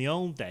in the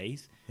old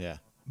days, Yeah.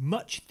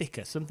 much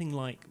thicker, something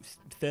like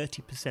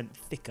 30%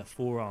 thicker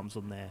forearms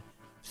on their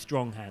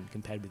strong hand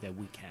compared with their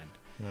weak hand.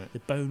 Right. The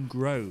bone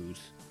grows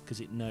because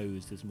it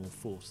knows there's more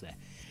force there.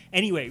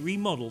 Anyway, it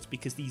remodels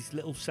because these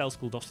little cells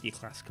called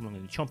osteoclasts come along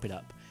and chomp it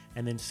up,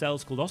 and then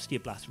cells called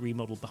osteoblasts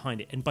remodel behind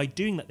it. And by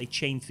doing that, they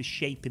change the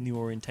shape and the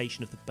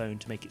orientation of the bone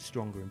to make it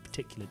stronger in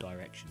particular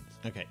directions.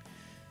 Okay,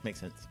 makes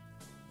sense.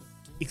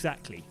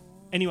 Exactly.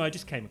 Anyway, I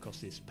just came across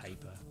this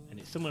paper, and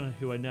it's someone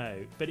who I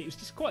know, but it was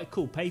just quite a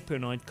cool paper,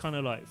 and I kind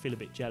of like feel a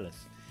bit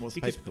jealous. What's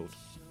the Because- paper called?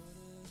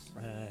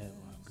 Oh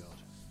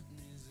god.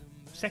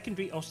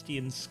 Secondary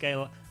osteons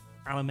scale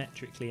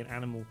allometrically an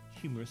animal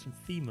humerus and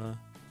femur.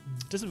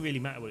 Doesn't really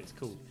matter what it's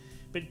called.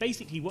 But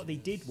basically what they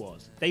did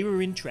was they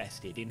were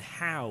interested in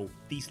how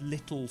these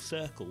little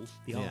circles,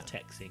 the Yeah.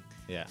 artexing,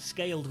 Yeah.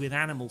 scaled with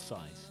animal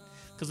size.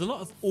 Because a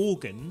lot of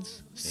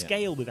organs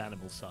scale with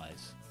animal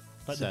size.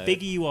 Like the So-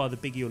 bigger you are, the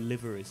bigger your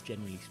liver is,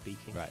 generally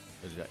speaking. Right.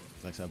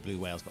 Like so a blue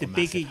whale's got The a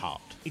massive bigger,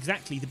 heart.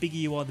 exactly, the bigger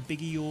you are, the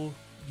bigger your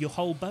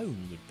whole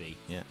bone would be.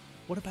 Yeah.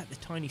 What about the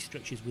tiny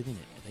structures within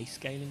it? Are they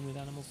scaling with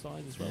animal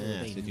size as well? or are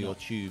Yeah, they so do your not?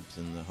 tubes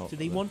and the whole... So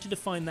they wanted to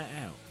find that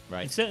out.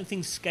 Right. And certain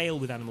things scale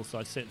with animal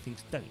size, certain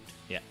things don't.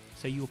 Yeah.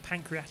 So your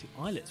pancreatic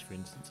islets, for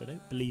instance, I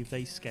don't believe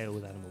they scale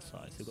with animal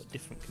size. They've got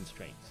different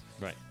constraints.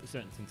 Right. But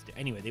certain things do.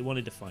 Anyway, they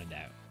wanted to find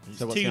out. And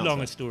So it's what's too the long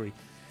a answer? story.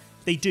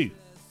 They do.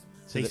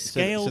 So They the,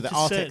 scale so the to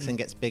artexin certain-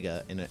 gets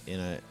bigger in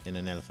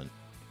an elephant.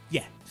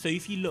 Yeah. So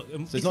if you look...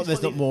 So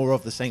there's not more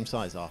of the same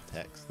size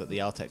artex, that the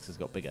artex has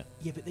got bigger.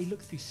 Yeah, but they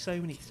looked through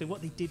so many. So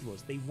what they did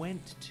was they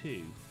went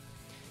to.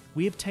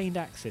 We obtained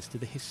access to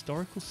the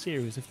historical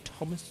series of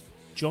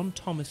John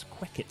Thomas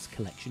Queckett's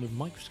collection of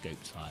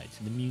microscope sides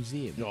in the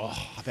museum. Oh,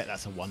 I bet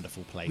that's a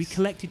wonderful place. We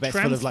collected Bet it's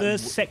full of,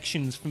 transverse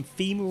sections from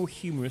femoral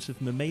humerus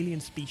of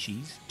mammalian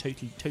species,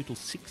 total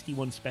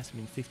 61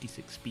 specimens,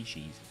 56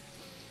 species.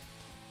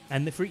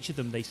 And for each of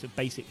them, they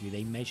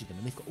measure them,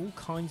 and they've got all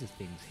kinds of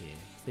things here.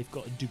 They've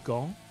got a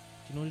dugong.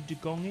 Do you know what a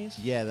dugong is?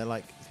 Yeah, they're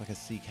like, it's like a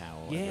sea cow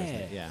or whatever, isn't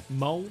it? Yeah.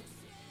 Mole,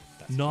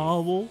 That's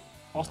narwhal,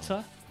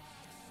 otter,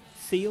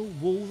 seal,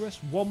 walrus,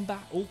 wombat,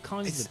 all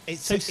kinds of.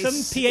 So some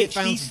it PhD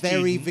sounds very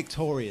student-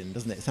 Victorian,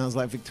 doesn't it? It sounds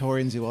like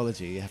Victorian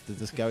zoology. You have to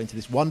just go into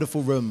this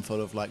wonderful room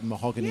full of like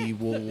mahogany Yeah, look,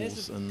 walls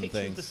there's a and picture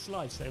of the things.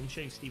 slide. So I'm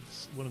showing Steve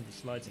one of the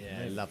slides. at the Yeah,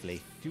 moment.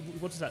 lovely.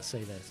 What does that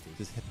say there, Steve?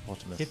 There's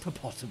hippopotamus.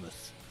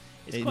 Hippopotamus.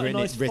 It's It quite a written-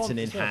 nice written font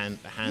in as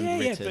well.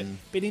 handwritten. Yeah,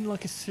 but in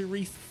like a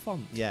serif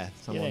font. Yeah,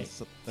 someone's.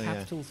 Yeah.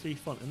 Capital 3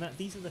 font, and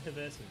these are the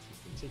Haversian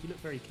systems. So if you look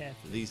very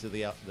carefully, These are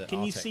the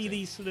can you artex see things.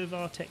 these sort of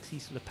artexy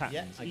sort of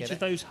patterns? I Each get of it.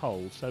 those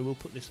holes. So we'll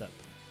put this up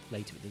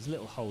later. But there's a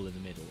little hole in the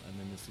middle, and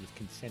then there's sort of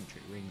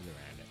concentric rings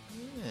around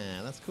it.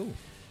 Yeah, that's cool.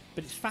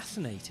 But it's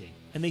fascinating,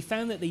 and they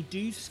found that they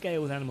do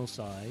scale with animal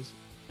size.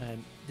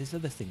 There's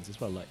other things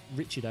as well, like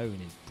Richard Owen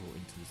is brought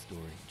into the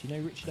story. Do you know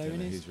who Richard I don't Owen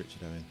know is? who's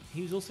Richard Owen.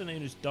 He was also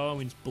known as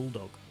Darwin's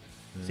bulldog.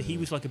 So he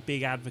was like a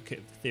big advocate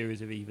of the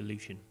theories of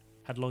evolution.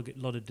 Had a lot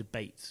of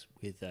debates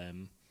with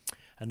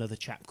another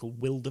chap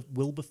called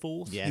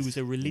Wilberforce, Yes. who was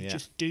a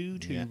religious Yeah.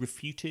 dude who Yeah.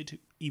 refuted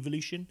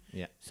evolution.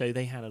 Yeah. So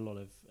they had a lot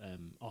of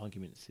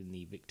arguments in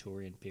the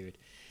Victorian period.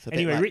 It's a bit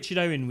Anyway, like- Richard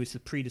Owen was the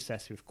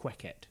predecessor of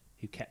Queckett,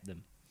 who kept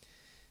them.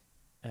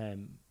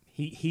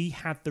 He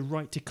had the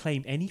right to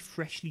claim any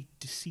freshly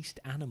deceased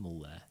animal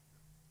there.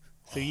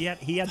 So he had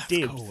That's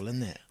dibs cool,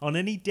 isn't it? on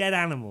any dead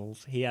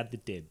animals. He had the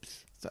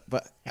dibs. So,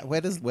 but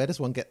where does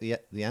one get the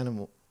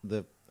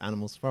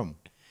animals from?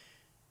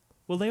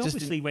 Well, they Just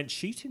obviously went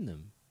shooting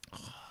them.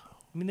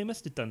 I mean, they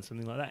must have done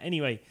something like that.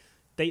 Anyway,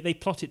 they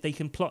plotted. They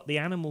can plot the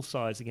animal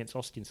size against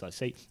osteon size.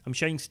 So I'm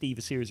showing Steve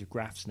a series of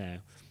graphs now.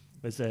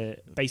 There's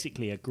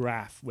basically a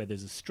graph where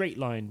there's a straight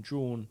line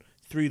drawn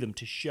through them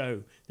to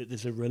show that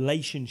there's a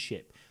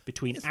relationship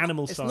between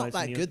animal It's size. not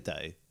that and the good though.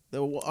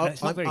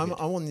 it's not very good. I'm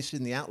only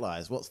seeing the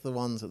outliers. What's the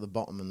ones at the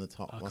bottom and the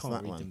top? I What's can't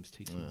that read one? them. It's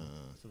too small.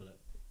 Let's have a look.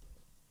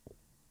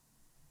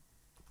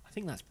 I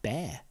think that's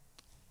bear.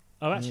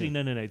 Oh, actually,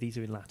 no. These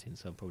are in Latin,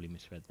 so I probably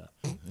misread that.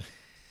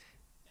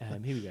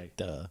 Here we go.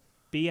 Duh.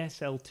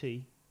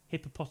 BSLT,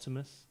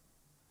 hippopotamus.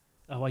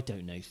 Oh, I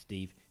don't know,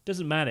 Steve.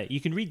 Doesn't matter.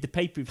 You can read the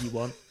paper if you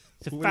want.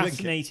 It's a We'll link it.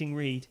 fascinating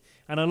read.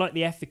 And I like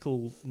the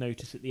ethical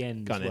notice at the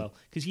end Go as on well.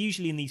 Because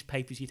usually in these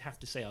papers, you'd have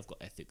to say, I've got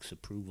ethics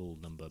approval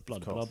number, blah,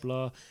 blah, course.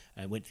 blah.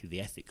 I went through the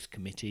ethics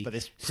committee. But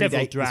this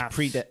several predates drafts.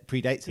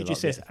 predates a It lot. just of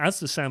says, this. as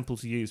the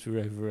samples used were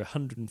over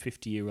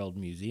 150-year-old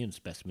museum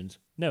specimens,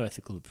 no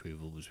ethical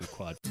approval was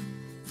required.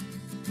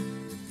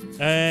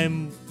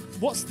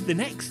 What's the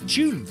next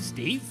tune,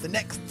 Steve? The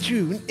next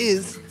tune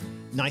is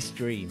Nice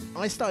Dream.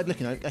 I started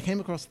looking. I came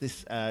across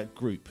this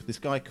group. This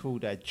guy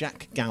called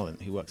Jack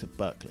Gallant, who works at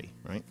Berkeley,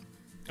 right?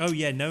 Oh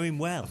yeah, know him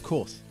well. Of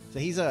course. So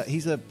he's a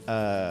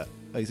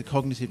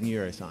cognitive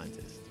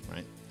neuroscientist,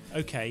 right?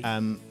 Okay.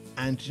 And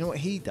do you know what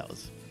he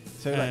does?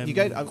 So like, you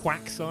go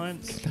quack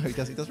science. No, he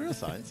does real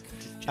science.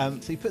 So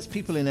he puts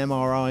people in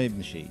MRI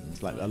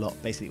machines, like a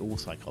lot, basically all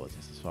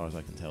psychologists, as far as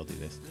I can tell, do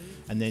this.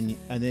 And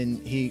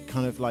then he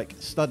kind of like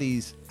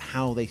studies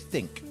how they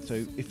think. So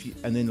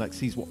and then like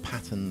sees what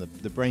pattern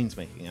the brain's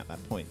making at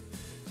that point.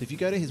 So if you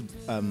go to his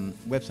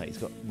website, he's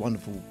got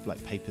wonderful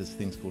like papers,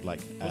 things called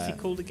like. What's he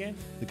called again?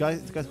 The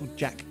guy's called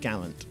Jack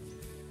Gallant.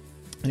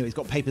 Anyway, he's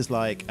got papers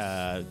like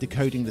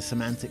decoding the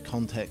semantic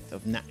context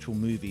of natural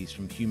movies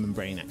from human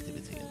brain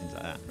activity and things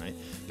like that, right?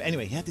 But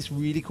anyway, he had this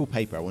really cool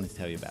paper I wanted to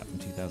tell you about from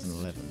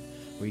 2011,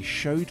 where he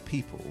showed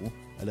people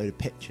a load of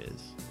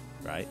pictures,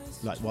 right?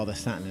 Like while they're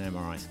sat in an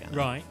MRI scanner.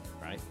 Right.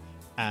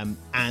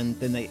 And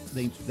then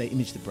they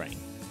imaged the brain.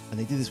 And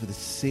they did this with a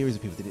series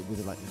of people. They did it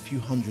with like a few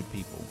hundred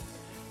people.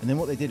 And then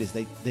what they did is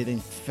they then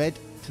fed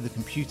to the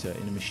computer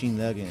in a machine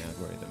learning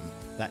algorithm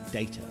that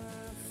data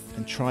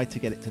and tried to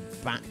get it to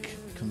back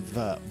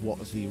convert what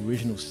the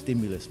original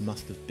stimulus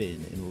must have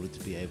been in order to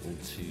be able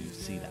to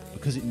see that,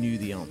 because it knew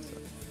the answer.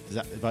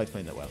 Have I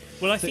explained that well?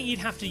 Well, I think you'd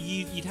have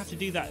to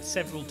do that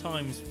several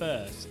times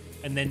first,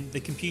 and then the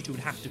computer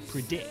would have to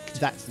predict.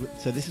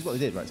 So this is what they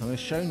did, right? So I'm going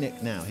to show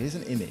Nick now. Here's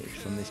an image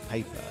from this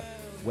paper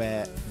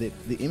where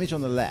the image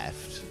on the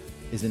left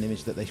is an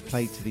image that they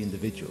played to the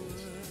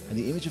individuals, and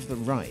the image of the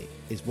right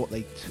is what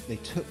they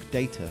took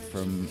data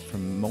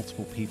from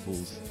multiple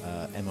people's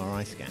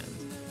MRI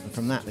scans, and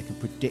from that they can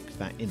predict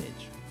that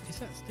image. Is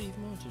that Steve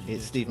Martin?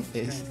 It's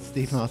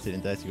Steve Martin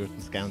in Dirty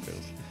Rotten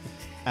Scoundrels.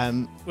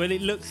 Well,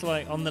 it looks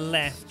like on the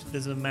left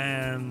there's a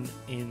man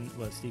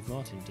Steve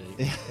Martin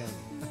did,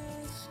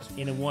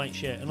 in a white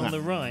shirt, and on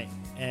the right,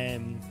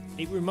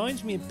 it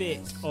reminds me a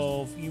bit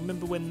of, you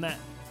remember when that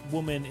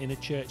woman in a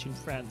church in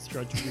France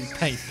tried to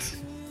repaint?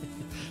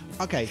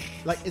 Okay,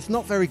 like it's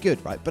not very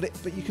good, right? But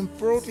you can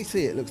broadly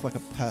see it looks like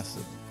a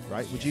person,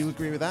 right? Would you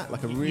agree with that?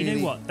 Like a really. You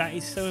know what? That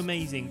is so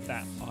amazing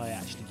that I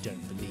actually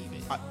don't believe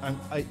it.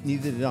 I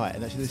neither did I.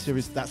 And actually,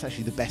 that's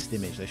actually the best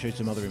image. They showed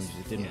some other images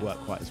that didn't work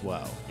quite as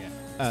well. Yeah.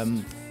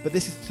 But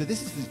this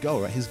is his goal,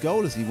 right? His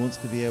goal is he wants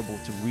to be able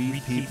to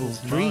read people's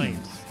dreams.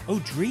 Minds. Oh,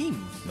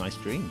 dreams! Nice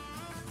dream.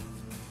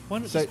 Why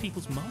not just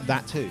people's minds?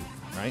 That too,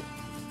 right?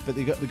 But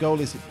the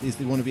goal is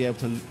they want to be able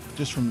to,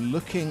 just from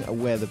looking at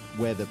where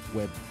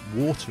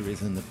water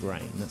is in the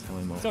brain. That's how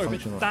I'm Sorry,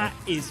 but that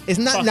is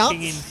Isn't that fucking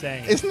nuts?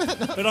 insane. Isn't that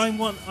nuts? But I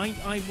want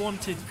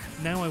to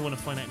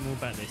find out more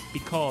about this,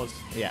 because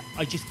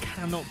I just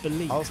cannot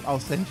believe. I'll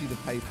send you the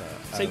paper.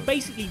 So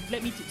basically,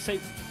 let me just get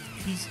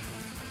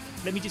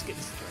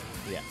this straight.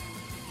 Yeah.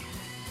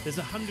 There's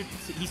 100.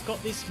 He's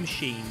got this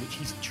machine which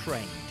he's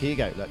trained. Here you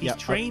go. Look, He's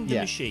trained the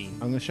machine.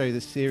 I'm going to show you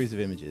the series of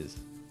images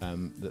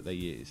that they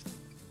used.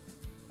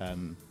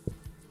 And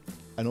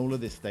all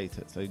of this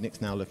data. So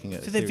Nick's now looking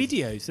at. So they're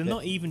videos. They're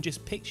not even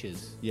just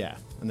pictures. Yeah,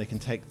 and they can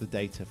take the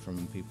data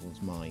from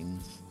people's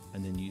minds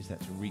and then use that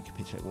to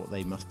recapitulate what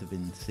they must have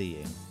been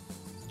seeing,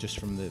 just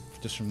from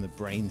the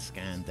brain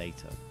scan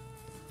data.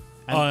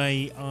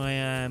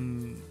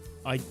 And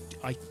I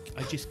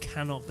just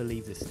cannot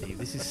believe this, Steve.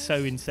 This is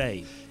so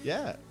insane.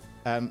 Yeah.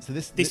 So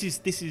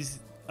this is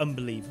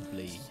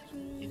unbelievably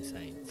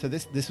insane. So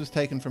this was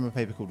taken from a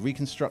paper called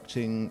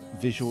Reconstructing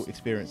Visual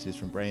Experiences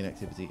from Brain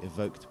Activity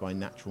Evoked by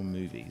Natural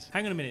Movies.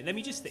 Hang on a minute. Let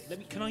me just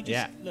think. Can I just...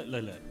 Yeah.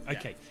 Look.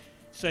 Okay.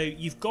 So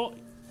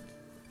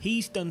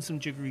he's done some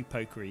jiggery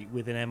pokery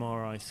with an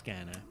MRI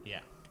scanner. Yeah.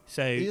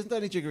 So he hasn't done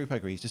any jiggery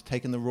pokery. He's just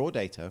taken the raw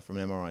data from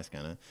an MRI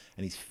scanner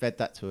and he's fed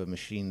that to a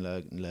machine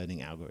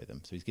learning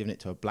algorithm. So he's given it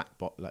to a black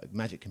box, like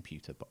magic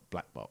computer,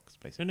 black box,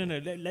 basically. No.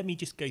 Let me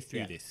just go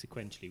through this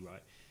sequentially,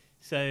 right?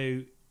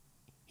 So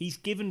he's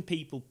given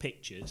people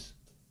pictures.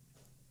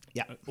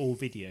 Yeah. Or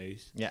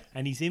videos. Yeah.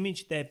 And he's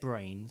imaged their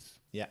brains.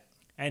 Yeah.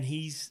 And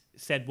he's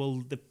said,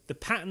 well, the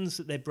patterns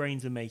that their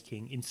brains are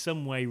making in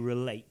some way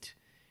relate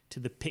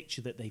to the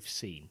picture that they've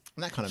seen.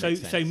 And that kind of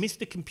makes sense. So,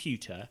 Mr.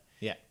 Computer,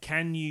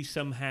 can you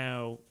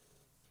somehow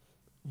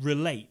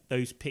relate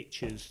those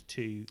pictures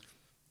to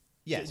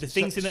the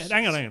things in the...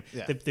 Hang on.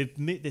 Yeah.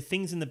 The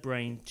things in the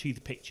brain to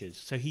the pictures.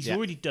 So he's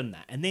already done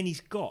that. And then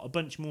he's got a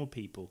bunch more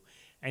people.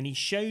 And he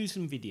shows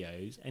them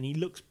videos and he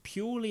looks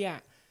purely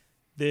at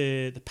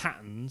the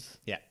patterns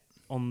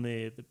on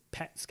the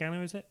PET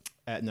scanner, is it?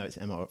 No, it's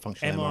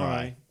functional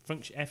MRI.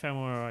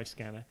 fMRI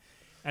scanner.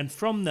 And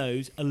from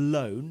those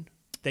alone,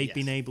 they've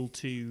been able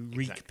to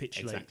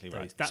recapitulate exactly those.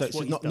 Right. That's so what it's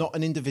he's done. not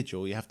an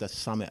individual. You have to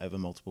sum it over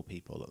multiple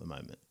people at the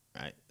moment,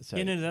 right? So,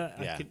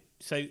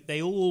 so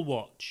they all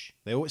watch.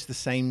 They all watch the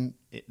same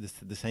movies.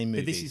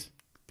 But this is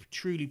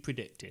truly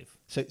predictive.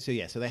 So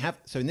they have.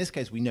 So in this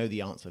case, we know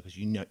the answer because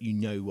you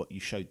know what you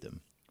showed them,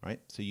 right?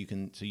 So you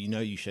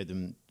showed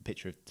them a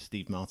picture of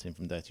Steve Martin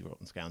from Dirty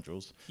Rotten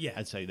Scoundrels. Yeah.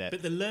 And so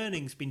but the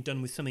learning's been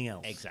done with something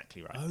else.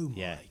 Exactly right. Oh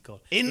my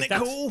God! Isn't it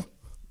cool?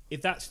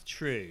 If that's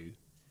true,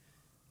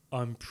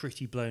 I'm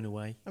pretty blown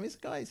away. I mean, this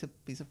guy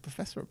he's a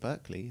professor at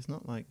Berkeley. He's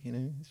not like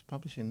he's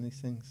publishing these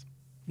things.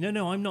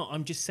 No, I'm not.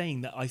 I'm just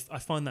saying that I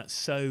find that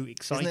so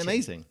exciting. Isn't it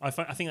amazing? I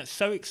think that's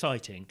so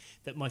exciting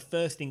that my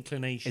first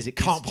inclination is it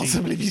can't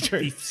possibly be true.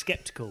 Be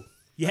skeptical.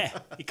 Yeah,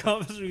 it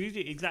can't possibly be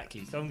true.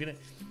 Exactly. So I'm gonna,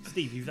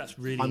 Steve, that's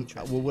really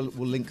interesting. We'll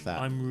link that.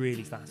 I'm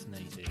really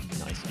fascinated.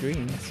 Nice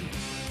dreams.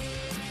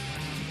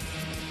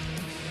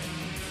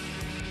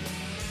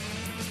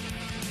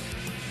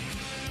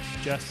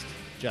 Just.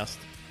 Do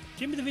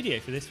you remember the video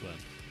for this one?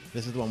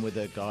 This is the one with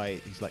the guy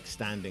who's like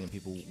standing and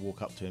people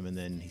walk up to him and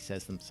then he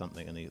says them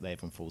something and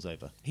everyone falls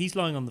over. He's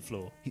lying on the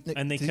floor,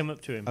 and they come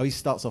up to him. Oh, he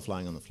starts off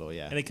lying on the floor,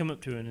 yeah. And they come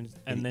up to him,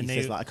 and he then they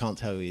says like, I can't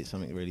tell you, it's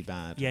something really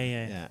bad.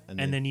 yeah.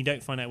 And then you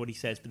don't find out what he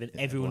says, but then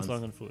everyone's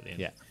lying on the floor at the end.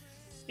 Yeah.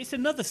 It's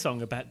another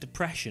song about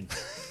depression.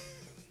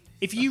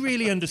 If you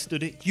really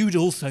understood it, you'd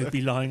also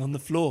be lying on the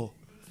floor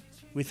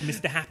with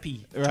Mr.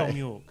 Happy, Tom Right.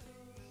 York.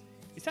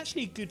 It's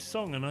actually a good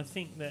song, and I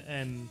think that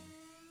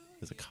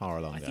There's a car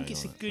alarm I going think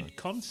it's a on good outside.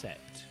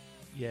 concept.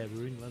 Yeah,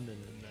 we're in London,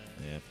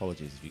 and Yeah,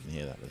 apologies if you can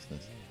hear that,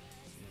 listeners.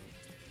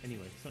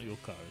 anyway, it's not your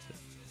car, is it?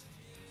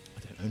 I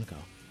don't own a car.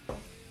 You're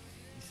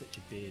such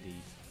a beardy.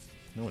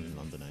 No one in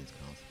London owns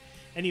cars.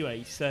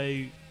 Anyway,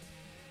 so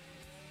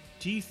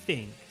do you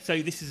think?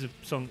 So this is a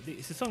song.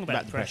 It's a song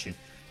about depression.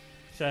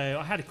 So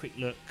I had a quick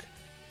look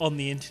on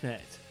the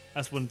internet,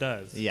 as one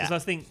does. Yeah.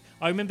 Because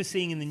I remember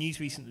seeing in the news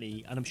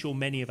recently, and I'm sure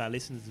many of our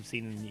listeners have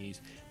seen in the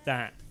news,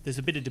 that there's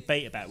a bit of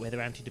debate about whether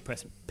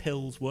antidepressant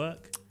pills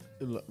work.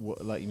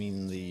 Like you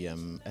mean the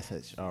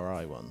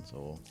SHRI ones,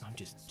 or I'm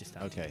just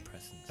Okay.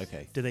 antidepressants.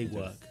 Okay. Do they You do.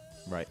 work?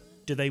 Right?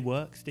 Do they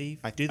work, Steve?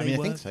 Do I they mean, work?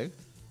 I think so.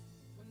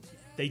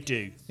 They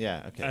do,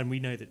 Yeah. Okay. and we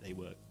know that they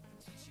work.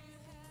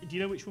 Do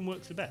you know which one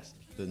works the best?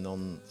 The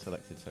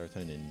non-selective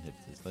serotonin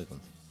inhibitors, those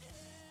ones.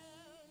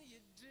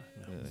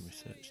 No,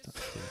 research that.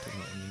 Steve,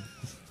 what I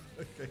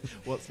mean.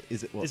 What's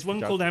There's one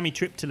drug? called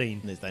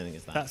amitriptyline. No, I don't think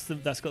it's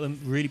that. That's got them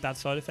really bad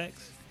side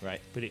effects,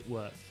 right. but it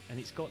works, and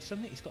it's got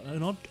something. It's got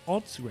an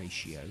odds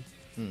ratio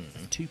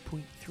of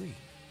 2.3.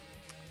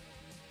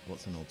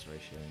 What's an odds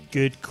ratio?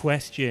 Good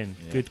question.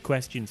 Yeah. Good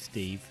question,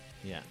 Steve.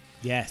 Yeah.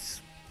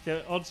 Yes.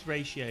 The odds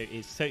ratio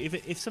is so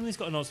if something's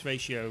got an odds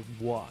ratio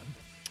of 1,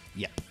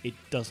 Yeah. it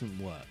doesn't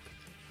work.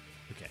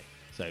 Okay.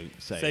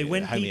 So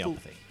when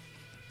homeopathy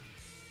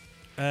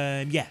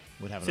Yeah.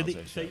 would have an So, odds the,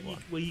 ratio of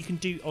 1. well, you can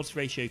do odds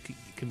ratio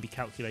can be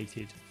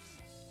calculated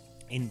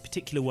in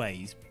particular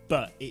ways,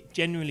 but it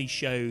generally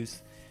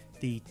shows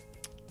the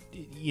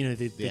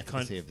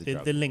efficacy of the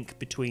drug. the link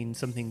between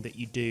something that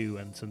you do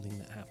and something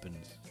that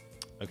happens.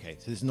 Okay,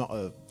 so it's not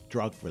a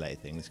drug-related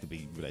thing. This could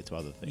be related to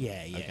other things.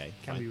 Yeah. Okay,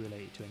 Can fine. be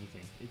related to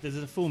anything. There's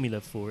a formula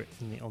for it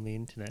on the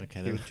internet. Okay,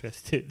 if you're then.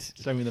 interested.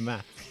 Show me the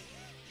math.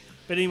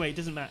 But anyway, it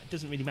doesn't matter. It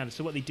doesn't really matter.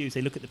 So what they do is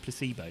they look at the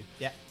placebo.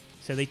 Yeah.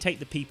 So they take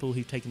the people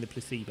who've taken the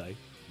placebo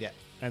Yeah.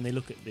 and they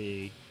look at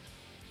the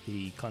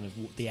kind of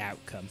the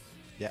outcome.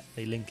 Yeah.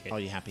 They link it. Are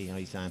you happy? Are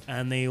you sad?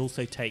 And they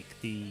also take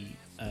the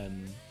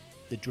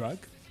drug,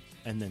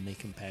 and then they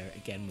compare it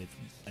again with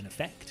an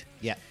effect,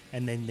 Yeah.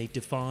 and then they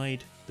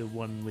divide the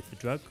one with the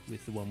drug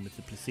with the one with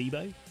the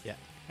placebo, Yeah.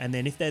 and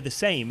then if they're the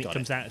same, it Got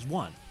comes it. out as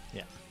 1.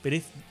 Yeah. But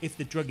if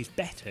the drug is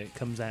better, it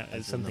comes out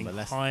as As a something number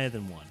less. higher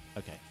than 1.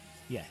 Okay.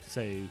 Yeah,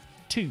 so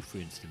 2, for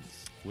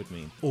instance, Would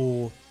mean.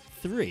 or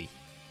 3,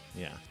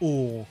 Yeah.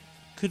 or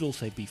could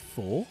also be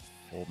 4.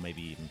 Or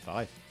maybe even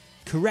 5.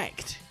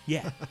 Correct.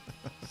 Yeah.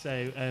 So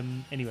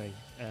anyway,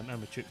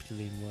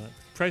 amitriptyline works.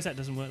 Prozac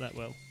doesn't work that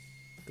well.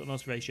 Got an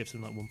odds ratio of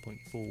something like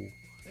 1.4.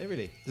 It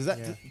really does that.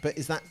 Yeah. But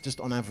is that just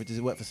on average? Does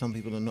it work for some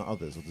people and not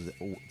others, or does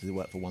it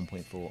work for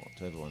 1.4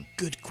 to everyone?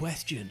 Good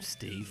question,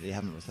 Steve. You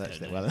haven't researched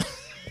Don't it know.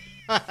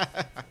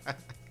 well.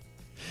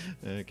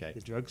 Okay.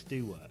 The drugs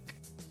do work.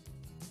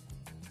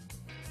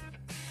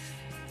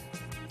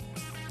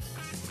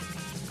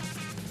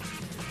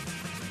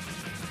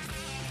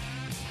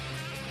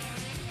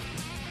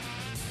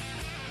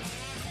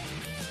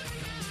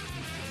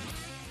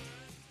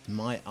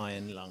 My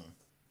Iron Lung.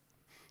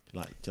 Do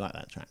you like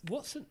that track?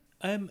 What's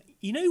an,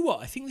 you know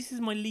what? I think this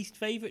is my least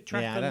favourite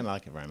track. Yeah, I don't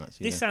like it very much.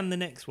 this and the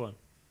next one.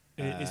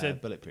 Is a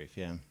Bulletproof.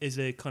 Yeah. is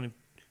a kind of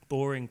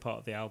boring part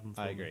of the album.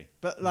 For I me. agree.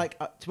 But like,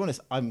 to be honest,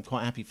 I'm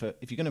quite happy for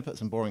if you're going to put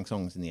some boring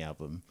songs in the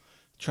album,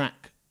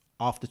 track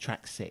after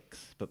track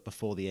 6, but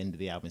before the end of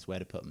the album is where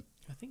to put them.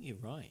 I think you're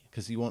right.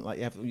 Because you want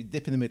you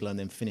dip in the middle and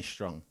then finish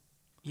strong.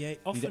 Yeah,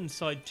 often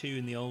side 2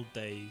 in the old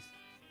days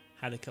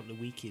had a couple of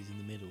weakies in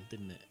the middle,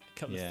 didn't it? A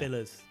couple Yeah. of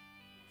fillers.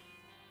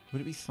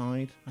 Would it be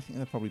side? I think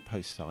they're probably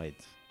post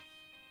sides.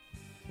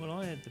 Well,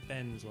 I had the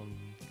Bends on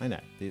I know.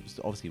 It was,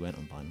 obviously went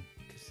on vinyl.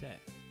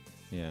 cassette.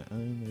 Yeah. Oh,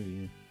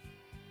 maybe.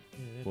 Yeah,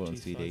 they had Or on two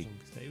CD. sides on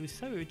cassette. It was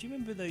so weird. Do you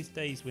remember those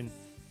days when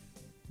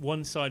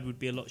one side would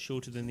be a lot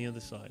shorter than the other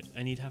side,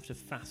 and you'd have to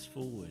fast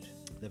forward?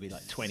 There'll be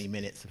like 20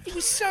 minutes. It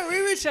was so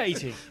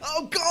irritating.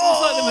 Oh It was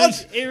God! like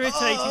the most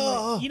irritating.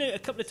 Oh! You know, a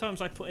couple of times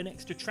I put an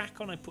extra track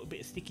on. I put a bit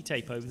of sticky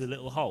tape over the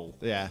little hole.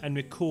 Yeah. And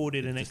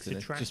recorded an Just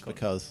extra track. just on.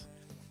 because.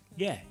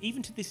 Yeah,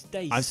 even to this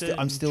day. I'm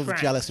certain still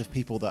tracks- jealous of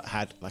people that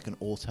had like an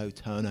auto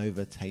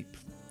turnover tape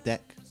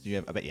deck. I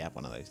bet you had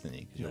one of those, didn't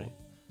you? 'Cause No. you're,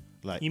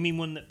 like, You mean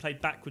one that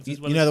played backwards you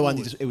as well? know as the one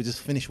forwards? it would just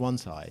finish one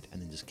side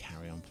and then just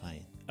carry on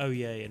playing. Oh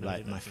yeah. No,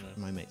 Like that's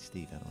my mate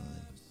Steve had one of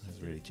them. I was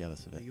really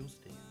jealous of it. Yours,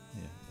 Steve.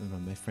 Yeah,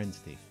 and my friend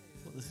Steve.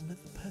 What? There's another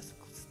person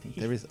called Steve.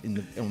 There is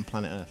on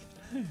planet Earth.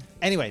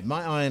 Anyway,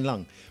 my iron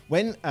lung.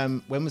 When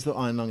was the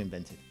iron lung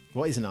invented?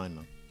 What is an iron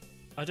lung?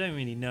 I don't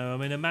really know. I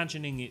mean,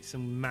 imagining it's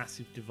some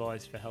massive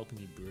device for helping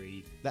you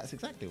breathe. That's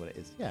exactly what it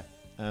is. Yeah.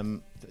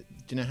 Do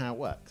you know how it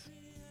works?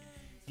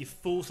 You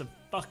force a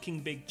fucking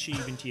big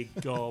tube into your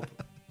gob,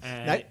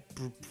 and No. it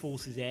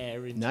forces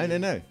air into.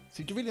 No.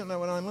 So do you really not know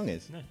what an iron lung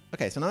is? No.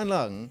 Okay, so an iron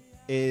lung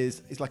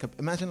is like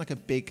imagine like a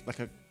big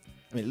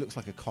it looks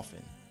like a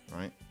coffin,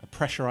 right? A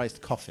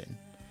pressurized coffin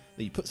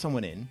that you put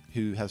someone in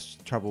who has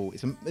trouble.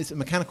 It's a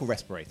mechanical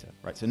respirator,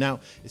 right? So now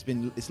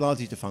it's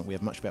largely defunct. We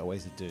have much better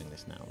ways of doing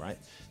this now, right?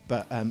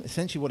 But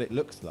essentially, what it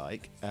looks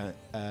like is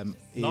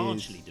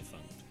Largely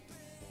defunct.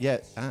 Yeah,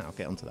 I'll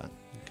get onto that.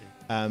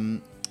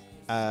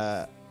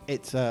 Okay.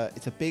 It's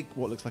a big,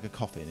 what looks like a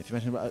coffin. If you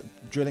imagine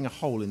drilling a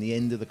hole in the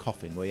end of the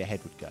coffin where your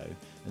head would go,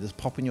 and just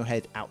popping your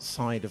head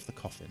outside of the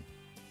coffin.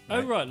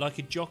 Oh, right, like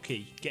a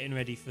jockey getting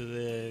ready for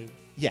the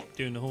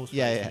doing the horse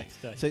race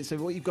the next day. So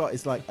what you've got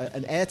is like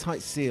an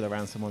airtight seal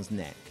around someone's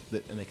neck,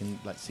 and they can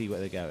like see where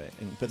they're going.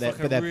 But It's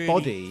like a their really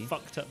body,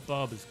 fucked up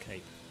barber's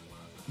cape.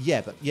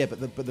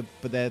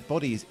 but their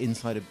body is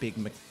inside a big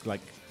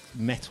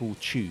metal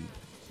tube.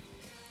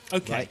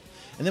 Okay. Right?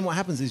 And then what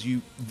happens is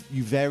you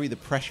vary the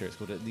pressure. It's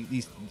called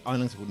these iron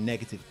lungs are called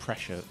negative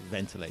pressure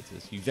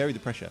ventilators. You vary the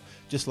pressure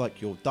just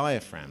like your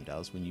diaphragm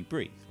does when you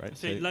breathe, right?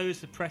 So it lowers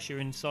the pressure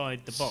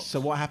inside the box. So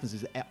what happens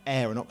is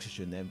air and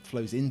oxygen then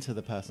flows into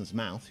the person's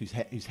mouth, whose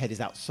head is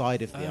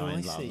outside of the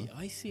iron lung.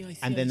 I see.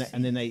 And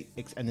then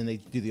they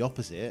do the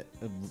opposite,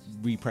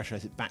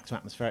 repressurize it back to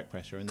atmospheric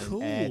pressure, and then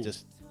Cool. air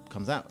just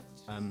comes out.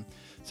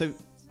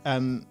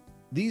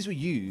 These were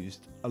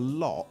used a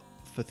lot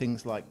for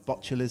things like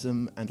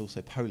botulism and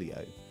also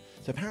polio.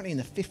 So apparently in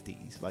the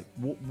 50s, like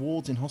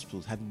wards in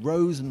hospitals had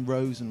rows and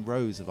rows and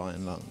rows of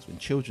iron lungs, when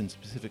children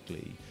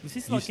specifically. Was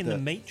this used like in to- the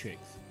Matrix?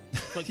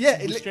 Like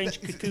Yeah,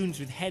 strange cocoons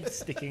with heads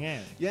sticking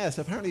out. Yeah,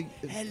 so apparently,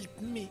 Help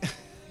me.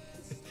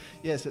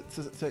 yeah, so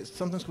it's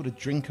sometimes called a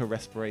drinker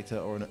respirator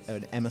or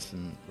an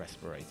Emerson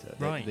respirator.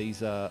 Right.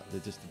 These are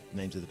they're just the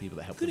names of the people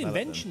that help Good develop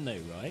them. invention,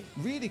 though, right?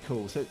 Really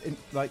cool. So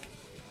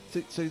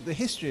So the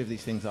history of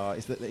these things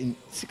is that in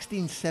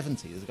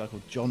 1670, there's a guy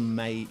called John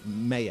Mayow,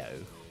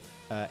 Mayow.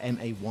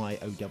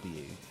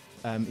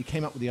 He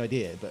came up with the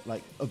idea,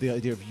 of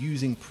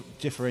using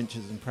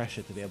differentials in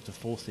pressure to be able to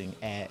forcing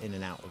air in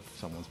and out of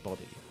someone's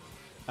body.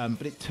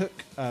 But it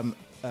took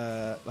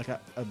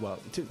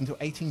it took until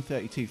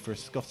 1832 for a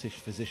Scottish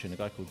physician, a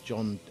guy called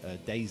John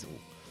Dalzell.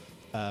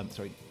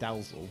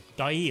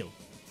 Diel.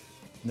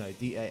 No,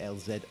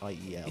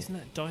 Dalziel. Isn't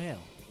that Diel?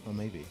 Or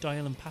maybe.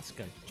 Dial and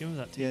Pasco. Do you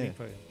remember that TV Yeah.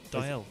 program?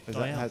 Dial. Is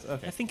that Dial.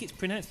 okay. I think it's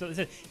pronounced like they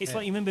said. It's Yeah.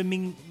 like, you remember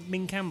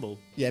Ming Campbell?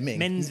 Yeah, Ming.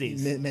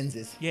 Menzies.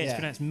 Menzies. Yeah, it's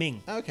pronounced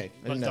Ming. Oh, okay. I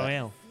Like didn't know that.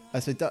 Dial.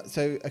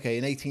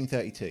 In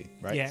 1832,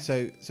 right? Yeah.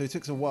 So it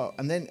took us a while,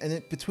 and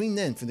between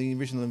then, for the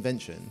original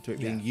invention to it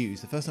being Yeah.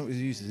 used, the first time it was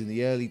used is in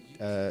the early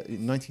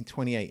in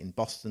 1928 in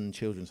Boston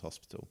Children's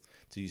Hospital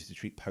to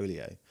treat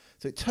polio.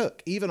 So it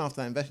took, even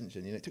after that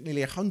invention, it took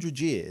nearly 100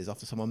 years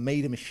after someone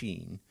made a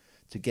machine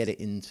to get it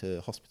into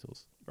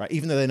hospitals, right?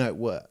 Even though they know it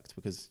worked,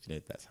 because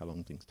that's how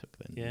long things took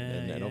then.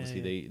 Yeah, and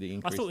obviously the I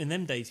increase. thought in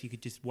them days you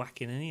could just whack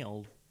in any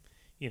old,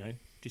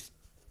 just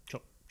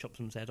chop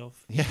someone's head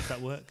off. Yeah. Does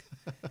that work?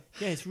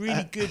 Yeah, it's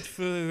really good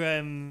for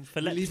relieving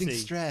leprosy.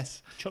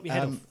 stress. Chop your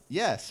head off.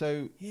 Yeah.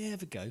 So Yeah,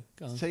 have a go.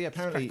 Go on. So yeah, Let's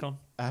apparently, crack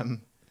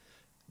on.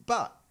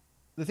 But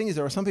the thing is,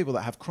 there are some people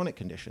that have chronic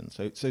conditions.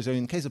 So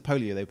in case of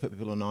polio, they put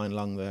people on iron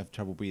lung. They have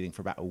trouble breathing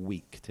for about a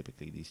week.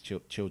 Typically, these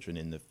children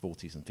in the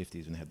 40s and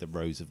 50s, when they had the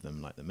rows of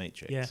them, like the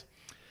Matrix. Yeah.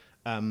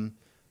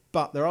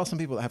 But there are some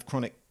people that have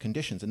chronic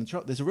conditions, and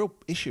there's a real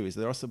issue. Is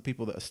there are some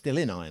people that are still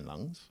in iron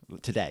lungs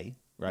today,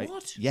 right?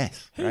 What?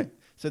 Yes. Who? Right.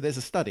 So there's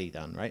a study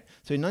done, right?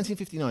 So in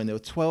 1959, there were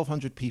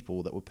 1,200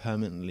 people that were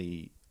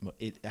permanently.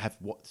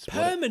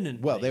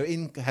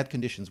 Permanently? Had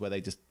conditions where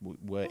they just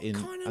were in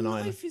What kind of an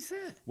iron. life is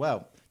that?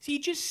 Well, So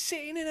you're just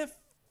sitting in a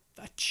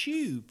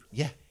tube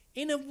yeah,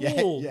 in a your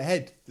wall.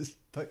 head.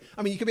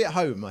 I mean, you could be at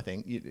home, I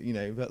think,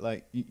 but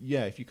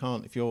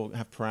if you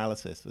have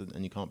paralysis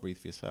and you can't breathe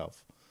for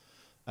yourself.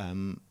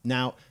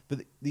 Now, but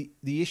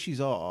the issues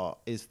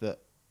is that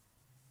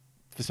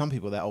for some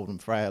people they're old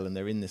and frail and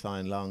they're in this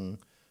iron lung.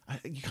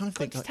 You kind of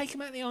think Just take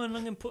them out of the iron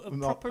lung and put a Well,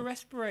 proper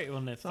respirator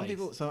on their some face.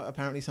 people. So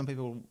apparently, some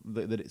people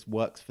that it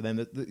works for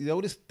them. The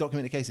oldest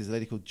documented case is a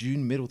lady called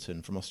June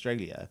Middleton from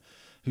Australia,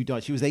 who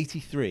died. She was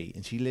 83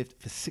 and she lived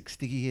for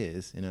 60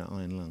 years in her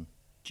iron lung.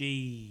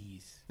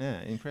 Jeez.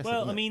 Yeah, impressive.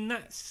 Well, isn't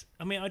it?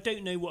 I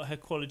don't know what her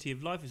quality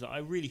of life is like. I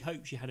really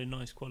hope she had a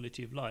nice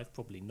quality of life.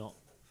 Probably not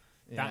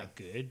that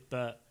good,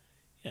 but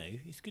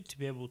it's good to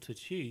be able to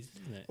choose,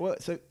 isn't it? Well,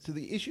 so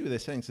the issue with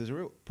this saying, so there's a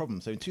real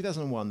problem. So in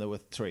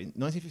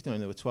 1959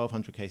 there were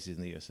 1,200 cases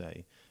in the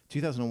USA.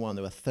 2001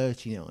 there were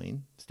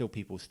 39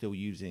 people still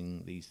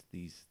using these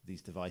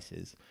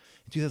devices.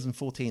 In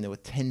 2014 there were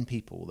 10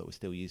 people that were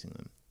still using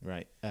them.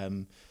 Right.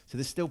 So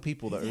there's still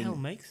people Who that the are hell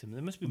makes them?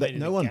 They must be made in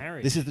no a one.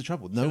 garage. This is the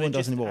trouble. No So one they're does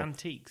just anymore.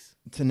 Antiques.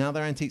 So now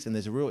they're antiques, and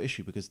there's a real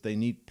issue because they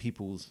need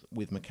peoples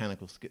with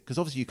mechanical skill. Because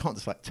obviously you can't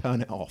just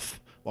turn it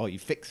off while you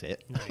fix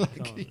it. No,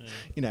 you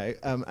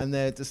can't, And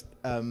they're just.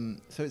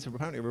 So it's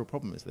apparently a real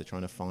problem is they're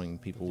trying to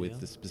find people with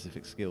the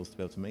specific skills to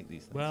be able to make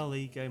these things. Well, there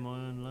you go, my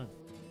iron lung.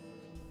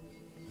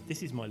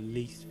 This is my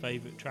least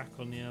favourite track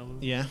on the album.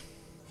 Yeah.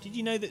 Did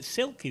you know that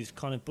silk is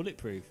kind of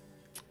bulletproof?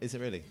 Is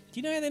it really? Do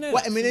you know how they know?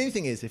 Well, that I mean, silk-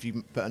 anything is if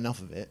you put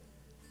enough of it.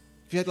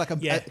 If you had like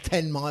Yeah.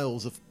 10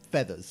 miles of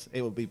feathers,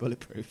 it would be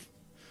bulletproof.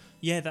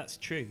 Yeah, that's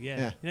true. Yeah.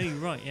 Yeah. No, you're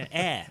right. Yeah,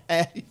 air.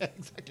 Yeah,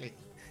 exactly.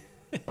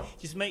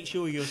 Just make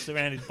sure you're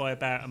surrounded by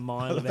about a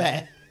mile of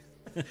Air.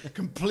 air.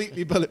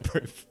 Completely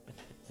bulletproof.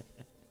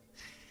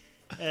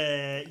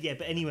 Yeah,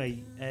 but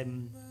anyway,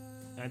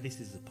 this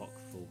is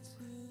apocryphal,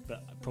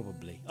 but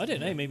probably I don't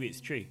know. Maybe it's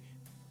true,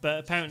 but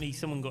apparently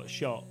someone got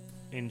shot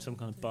in some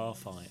kind of bar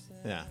fight,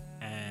 Yeah.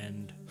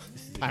 and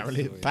this is a good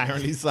story.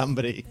 Apparently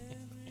somebody.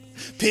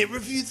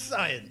 Peer-reviewed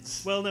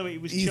science. Well, no,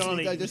 it was Easily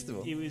Charlie.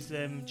 digestible. It was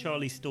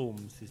Charlie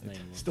Storms. His name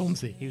was.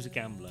 Stormzy. He was a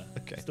gambler.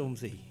 Okay.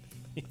 Stormzy.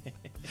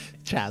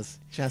 Chaz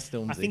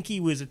Stormzy. I think he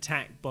was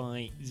attacked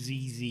by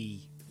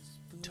ZZ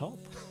Top.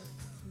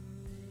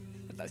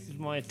 That's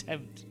my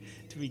attempt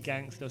to be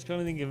gangster. I was trying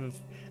to think of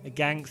a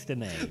gangster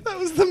name. that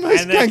was the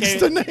most And then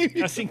gangster came- name.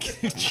 I was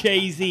thinking of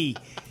Jay-Z.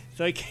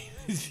 So I came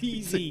with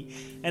ZZ.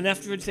 And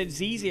after it said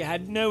ZZ, I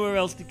had nowhere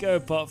else to go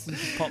apart from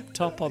to pop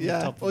top on the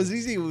Yeah. top. Or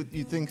Zizi,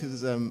 you'd think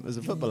as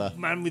a footballer.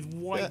 Man with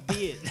white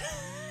beard.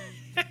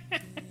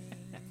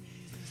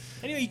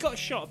 Anyway, he got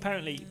shot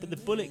apparently, but the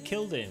bullet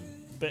killed him.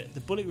 But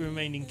the bullet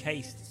remained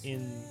encased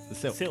in The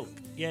silk.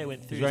 Yeah, it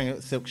went He through. was wearing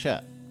a silk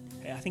shirt.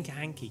 I think a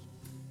hanky.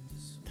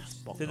 That's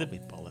So the-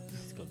 bollocks.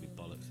 It's got to be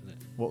bollocks, isn't it?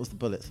 What was the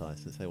bullet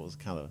size? Did it say what was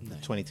the caliber? No.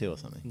 22 or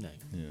something? No.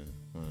 Yeah.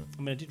 Right.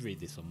 I mean, I did read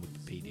this on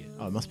Wikipedia.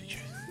 Oh, it must be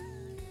true.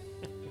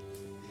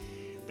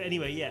 But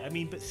anyway, yeah, I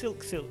mean, but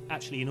silk,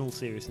 actually, in all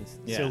seriousness,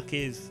 Yeah. silk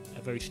is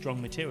a very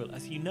strong material,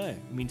 as you know.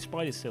 I mean,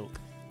 spider silk,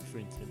 for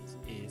instance,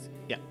 is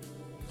Yeah.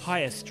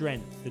 higher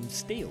strength than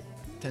steel,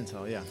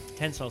 Tensile, yeah.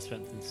 tensile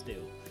strength than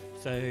steel.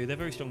 So they're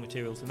very strong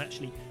materials. And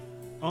actually,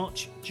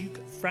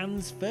 Archduke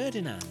Franz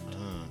Ferdinand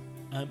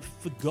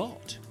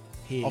forgot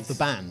his Of the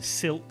band?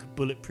 silk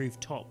bulletproof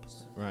top.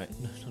 Right.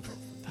 No, not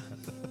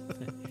of the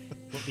band.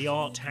 What, the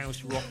art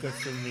house rocker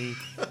from the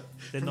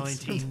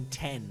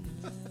 1910s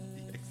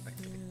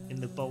in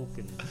the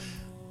Balkans.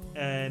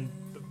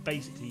 But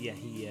basically, yeah,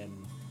 he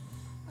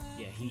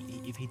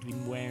if he'd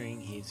been wearing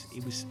his,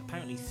 it was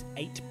apparently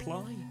 8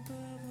 ply.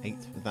 8.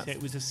 That's So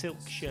it was a silk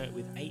shirt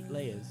with 8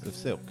 layers. of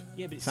silk.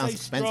 Yeah, but it's Sounds so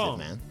expensive, strong.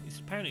 man.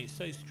 Apparently it's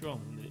so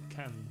strong that it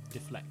can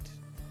deflect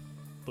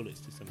bullets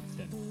to some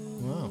extent.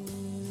 Wow.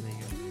 There you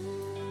go.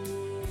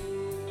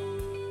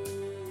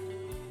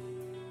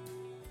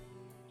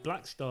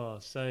 Black Star.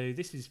 So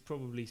this is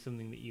probably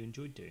something that you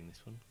enjoyed doing.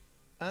 This one.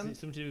 Is it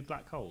something to do with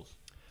black holes?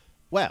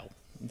 Well,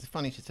 it's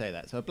funny you should say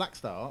that. So a black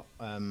star,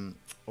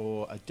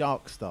 or a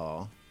dark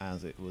star,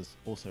 as it was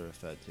also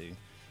referred to,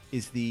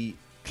 is the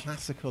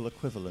classical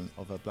equivalent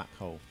of a black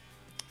hole.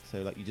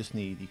 So like you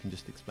can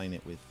just explain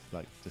it with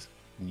like just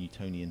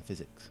Newtonian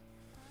physics.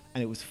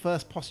 And it was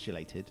first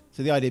postulated.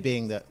 So the idea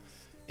being that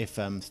if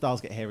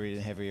stars get heavier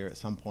and heavier, at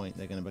some point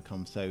they're going to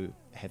become so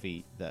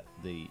heavy that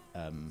the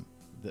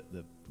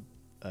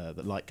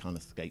light can't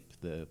escape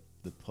the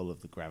pull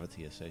of the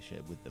gravity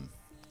associated with them.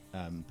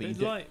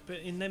 But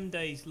in them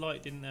days,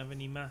 light didn't have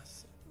any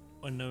mass,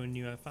 and no one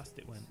knew how fast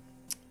it went.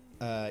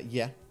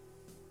 Yeah.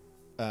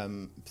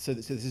 So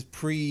this is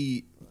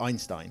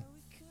pre-Einstein.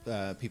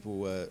 People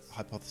were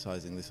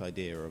hypothesizing this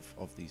idea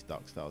of these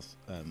dark stars.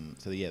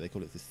 They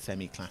call it the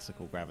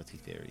semi-classical gravity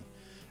theory.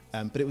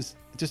 But it was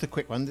just a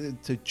quick one.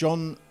 So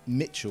John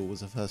Mitchell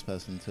was the first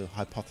person to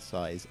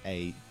hypothesize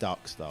a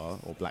dark star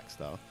or black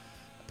star,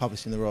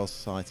 published in the Royal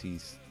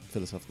Society's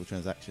Philosophical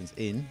Transactions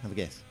in, have a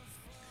guess.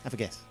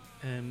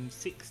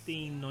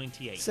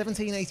 1698.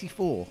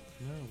 1784.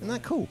 Oh, Isn't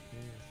that cool? Yeah,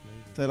 that's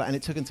amazing. So, and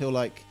it took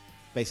until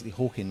basically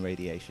Hawking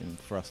radiation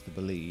for us to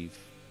believe,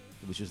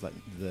 which is like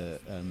the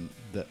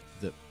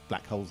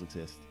black holes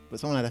exist. But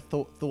someone had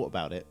thought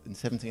about it in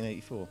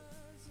 1784.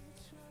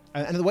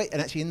 And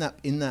actually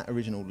in that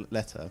original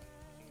letter,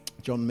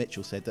 John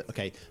Mitchell said that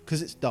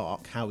because it's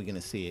dark, how are we going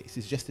to see it? He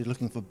suggested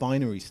looking for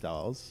binary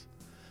stars,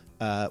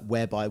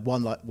 whereby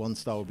one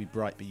star would be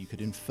bright, but you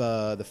could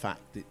infer the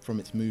fact that from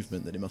its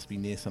movement that it must be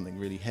near something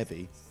really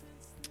heavy.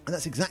 And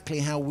that's exactly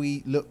how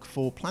we look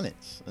for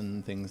planets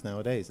and things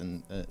nowadays.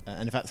 And in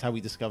fact, that's how we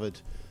discovered.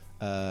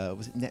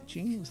 Was it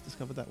Neptune? Was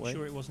discovered that way?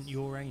 Sure, it wasn't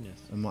Uranus.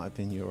 It might have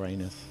been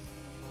Uranus.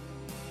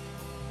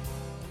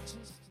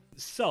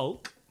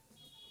 Sulk.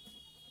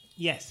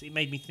 Yes, it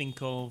made me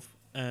think of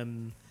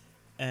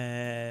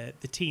the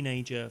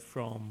teenager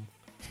from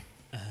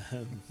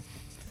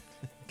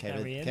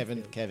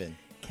Kevin.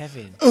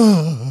 Kevin.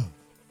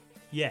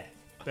 Yeah,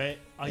 but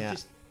Yeah.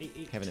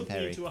 it Kevin and took me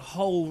Perry. into a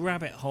whole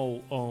rabbit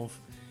hole of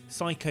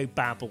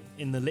psychobabble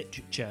in the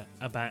literature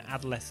about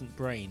adolescent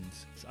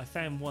brains. So I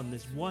found one.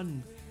 There's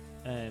one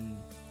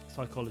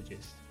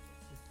psychologist,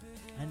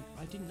 and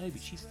I didn't know,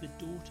 but she's the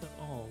daughter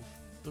of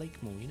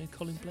Blakemore. You know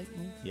Colin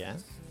Blakemore? Yeah,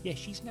 Yeah,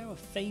 she's now a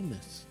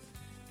famous.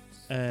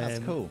 that's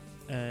cool.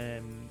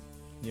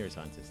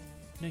 Neuroscientist.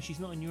 No, she's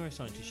not a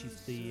neuroscientist.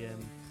 She's the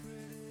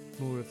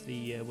more of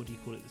the what do you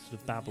call it? The sort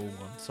of babble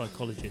one,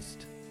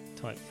 psychologist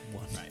type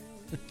one. Right.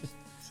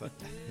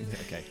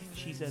 Okay.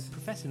 She's a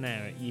professor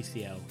now at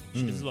UCL.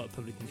 She does a lot of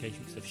public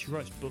engagement stuff. She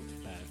writes books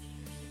about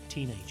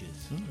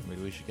teenagers.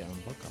 Maybe we should get her on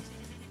the podcast.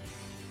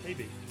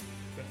 Maybe.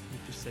 But you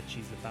just said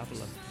she's a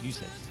babbler. You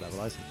said she's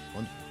level. I said she's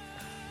wonderful.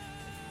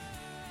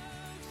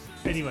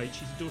 Anyway,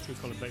 she's the daughter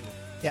of Colin Blakemore.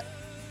 Yep.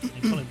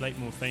 And Colin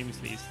Blakemore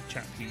famously is the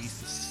chap who used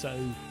to sew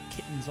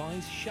kittens'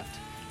 eyes shut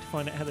to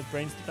find out how their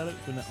brains developed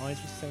when their eyes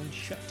were sewn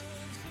shut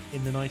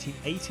in the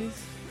 1980s.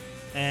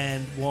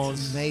 And was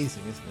It's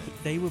amazing, isn't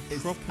it? they were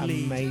It's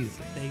properly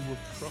amazing. They were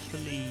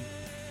properly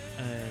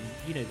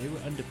they were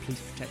under police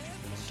protection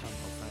for a long time, the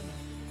whole family.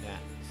 Yeah.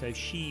 So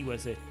she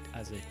was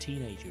as a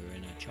teenager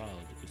and a child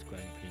was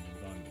growing up in an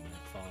environment where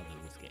her father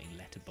was getting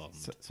letterbombed.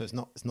 So it's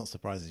not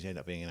surprising she ended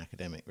up being an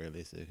academic,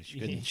 really. So she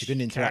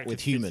couldn't interact with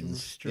Character fits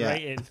humans.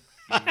 straight in.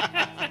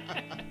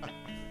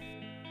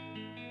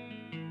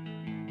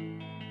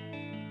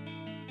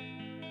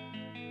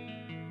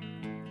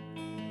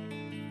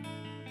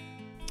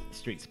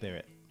 Street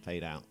Spirit,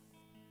 Fade Out.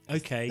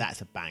 Okay.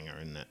 That's a banger,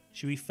 isn't it?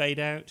 Should we fade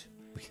out?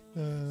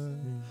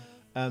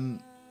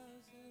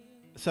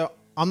 So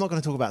I'm not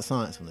going to talk about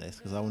science on this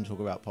because I want to talk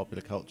about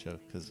popular culture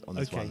on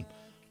this Okay.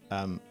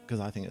 one because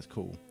I think it's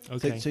cool.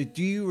 Okay. So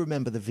do you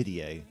remember the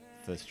video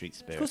for Street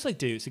Spirit? Of course I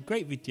do. It's a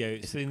great video.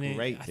 It's a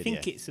great I think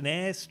video. it's an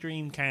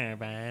Airstream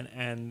caravan,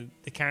 and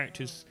the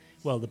characters,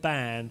 the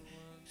band,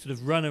 sort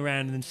of run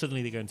around, and then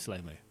suddenly they go in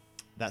slow-mo.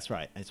 That's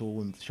right. It's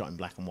all shot in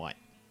black and white.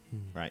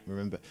 Right,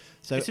 remember?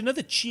 So It's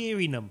another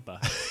cheery number.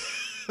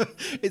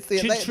 it's the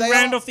To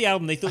round off the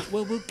album, they thought,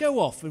 well, we'll go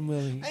off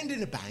and end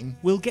in a bang.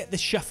 we'll get the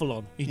shuffle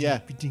on. Yeah.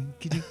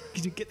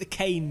 Get the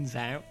canes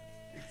out.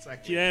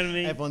 Exactly. Do you know what I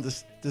mean? Everyone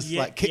just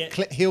Yeah, like yeah.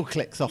 heel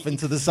clicks off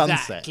into the sunset.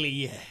 Exactly,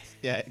 yeah.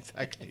 Yeah,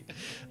 exactly.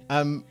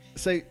 Do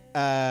you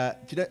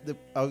know?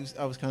 I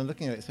was kind of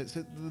looking at it.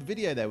 So the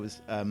video there was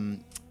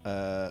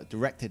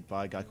directed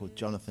by a guy called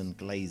Jonathan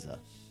Glazer.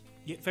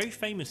 Yeah, very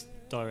famous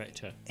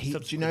director. Do you know?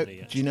 subsequently, Do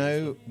you actually.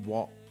 know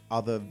what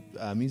other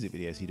music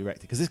videos he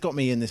directed? Because this got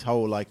me in this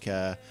whole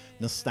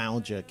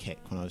nostalgia kick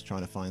when I was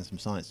trying to find some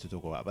science to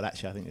talk about. But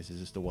actually, I think this is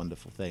just a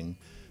wonderful thing.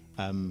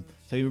 So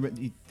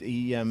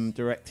he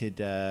directed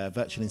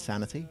Virtual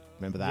Insanity.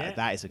 Remember that? Yeah,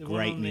 That is a the one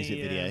great on music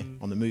the, video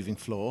on the moving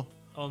floor.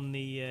 On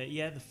the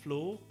the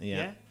floor.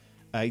 Yeah.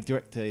 He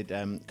directed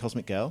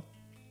Cosmic Girl.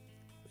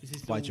 Is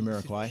this By this is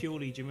Jamiroquai.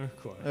 purely Jamiroquai.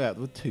 Oh, yeah,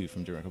 there were two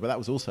from Jamiroquai, but that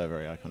was also a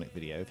very iconic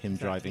video of him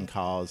Exactly. driving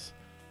cars.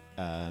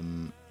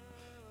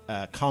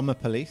 Karma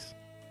Police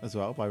as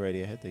well by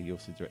Radiohead. They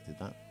also directed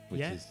that.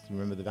 Yeah.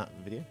 Remember that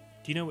video?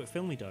 Do you know what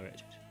film he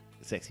directed?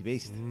 Sexy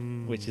Beast,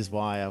 which is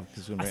why I was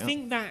going to I bring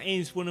think that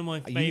is one of my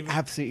it up. You favourite.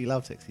 absolutely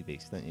love Sexy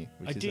Beast, don't you?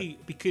 I do,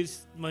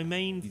 because my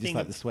main You thing. just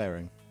like the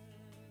swearing.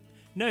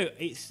 No,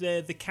 it's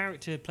the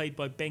character played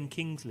by Ben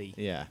Kingsley,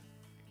 Yeah.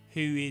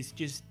 who is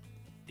just.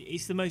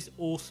 It's the most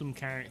awesome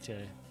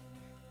character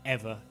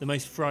ever. The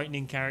most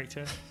frightening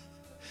character.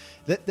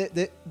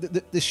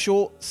 The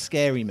short,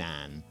 scary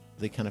man,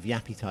 the kind of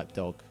yappy type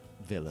dog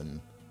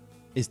villain,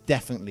 is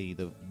definitely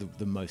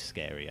the most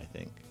scary, I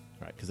think,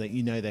 right? Because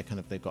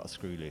they've got a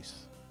screw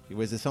loose.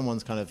 Whereas if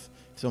someone's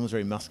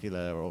very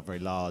muscular or very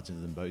large,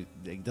 and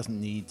it doesn't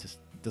need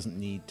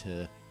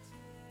to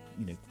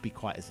be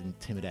quite as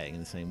intimidating in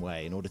the same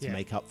way. In order to Yeah.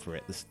 make up for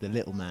it, the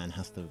little man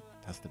has to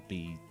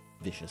be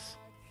vicious,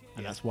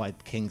 and Yeah. that's why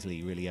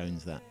Kingsley really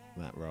owns that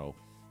role.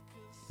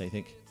 Don't you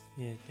think?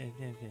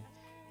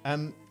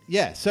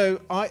 Yeah.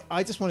 So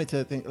I just wanted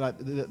to think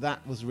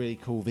that was a really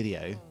cool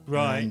video,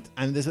 Right.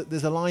 And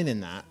there's a line in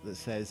that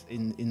says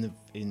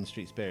in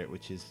Street Spirit,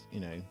 which is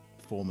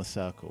form a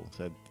circle.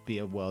 So be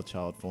a world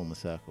child, form a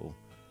circle.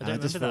 I don't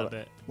remember that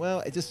bit. Well,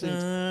 it just seems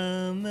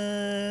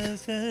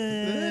Is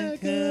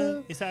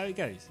that how it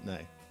goes? no.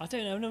 I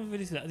don't know. I've never really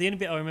listened to that. The only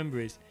bit I remember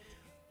is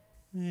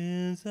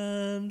 "Hills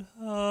and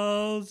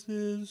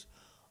houses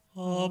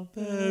are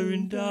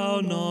bearing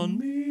down on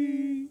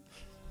me."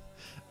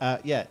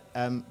 But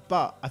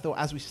I thought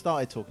as we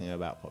started talking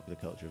about popular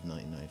culture of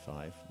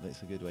 1995,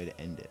 it's a good way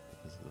to end it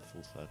because of the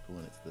full circle,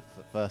 and it's the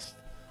first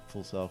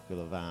full circle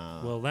of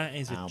our Well, that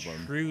is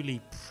album. a truly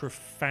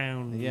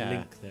profound Yeah.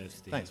 link there,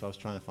 Steve. Thanks. I was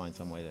trying to find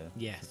some way to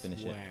Yes.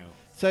 finish Wow. it.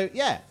 So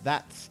yeah,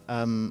 that's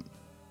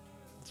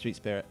Street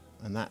Spirit,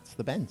 and that's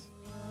the Bends.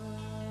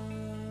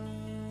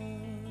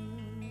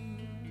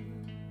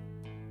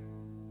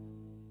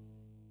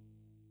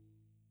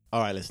 All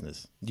right,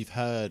 listeners, you've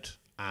heard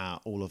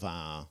all of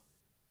our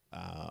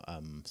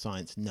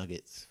science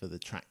nuggets for the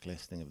track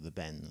listing of the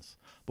Bends,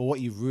 but what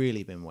you've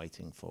really been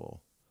waiting for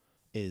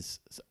is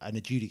an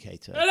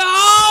adjudicator.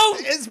 Hello.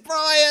 It's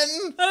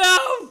Brian.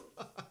 Hello.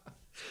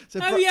 So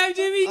How are you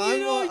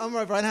doing? I'm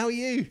right, Brian. How are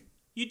you?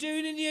 You're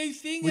doing a new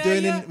thing.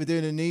 We're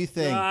doing a new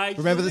thing. Right,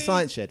 Remember the sorry.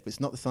 Science Shed? But it's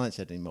not the Science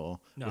Shed anymore.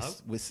 No.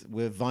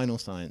 We're Vinyl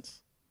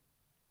Science.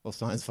 Or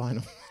Science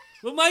Vinyl.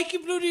 Well, make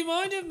your bloody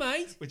mind up,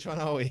 mate. Which one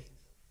are we?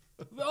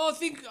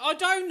 I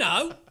don't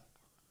know.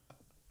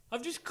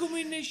 I've just come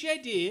in the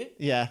shed here,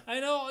 Yeah.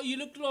 and you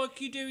look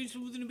like you're doing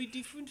something a bit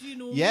different to your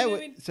normal Yeah.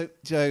 doing.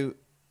 So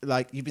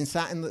like you've been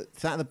sat in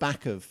the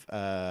back of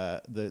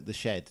the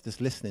shed, just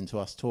listening to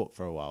us talk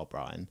for a while,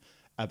 Brian.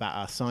 about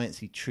our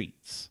sciencey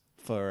treats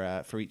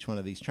for each one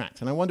of these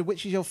tracks. And I wonder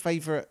which was your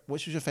favourite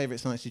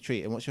sciencey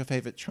treat, and what's your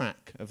favourite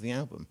track of the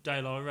album?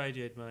 Don't like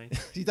Radiohead, mate.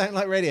 You don't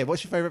like Radiohead?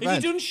 What's your favourite band?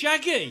 Have you done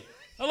Shaggy?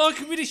 I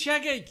like a bit of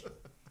Shaggy.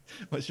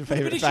 What's your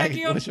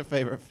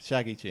favourite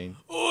Shaggy tune?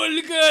 All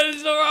the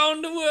girls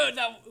around the world.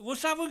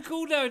 What's that one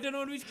called now? I don't know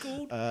what it's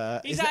called. Is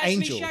that it actually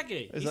Angel?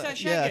 Shaggy? Is that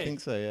Shaggy? Yeah, I think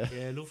so, yeah.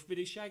 Yeah, love a bit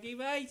of Shaggy,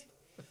 mate.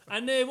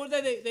 And what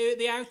are they?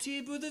 The Out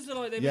Here Brothers, I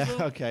like them Yeah, as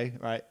well. okay,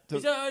 right.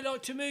 Is that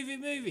like To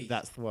Movie?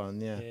 That's the one,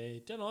 yeah. Yeah,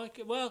 don't like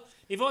it. Well,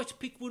 if I had to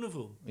pick one of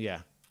them, Yeah.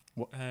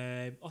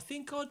 I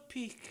think I'd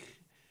pick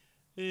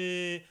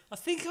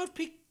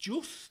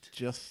Just.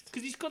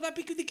 Because he's got that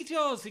bit with the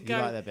guitars that You go...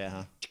 like that bit,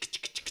 huh?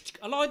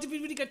 I like the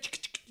bit when he go...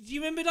 Do you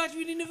remember that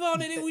with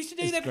Nirvana? They used to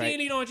do that in the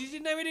early 90s,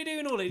 didn't they? When they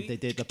were doing all it? They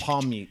did the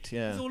palm mute,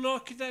 yeah. It's all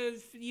like,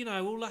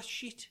 all that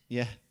shit.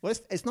 Yeah. Well,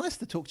 it's nice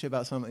to talk to you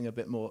about something with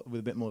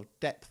a bit more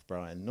depth,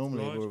 Brian.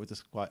 Normally we're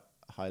just quite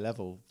high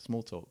level,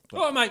 small talk. But...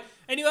 All right, mate.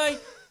 Anyway,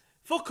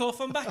 fuck off.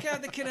 I'm back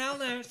out the canal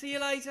now. See you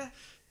later.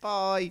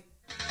 Bye.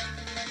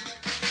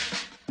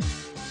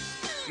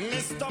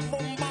 Mr.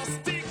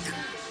 Bombastic.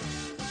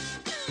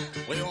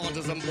 We want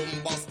is a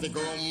bombastic,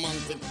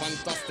 romantic,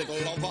 fantastic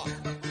lover.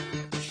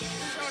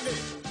 Shaggy.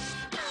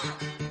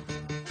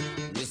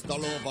 Mr.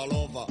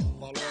 Lover.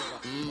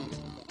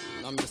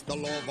 Now Mr.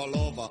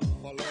 Lover.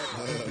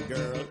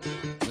 Girl.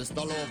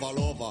 Mr.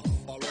 Lover.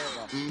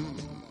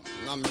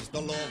 Now Mr.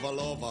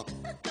 Lover.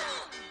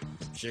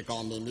 She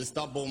call me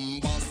Mr.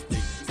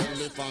 Bombastic. Tell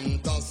me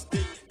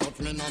fantastic. Touch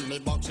me on me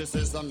back. She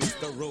says I'm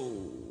Mr.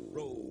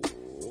 Romantic.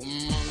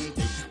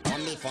 Call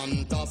me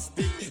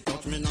fantastic.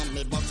 Touch me on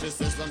me back. She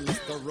says I'm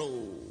Mr.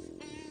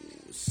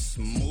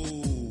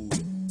 Smooth.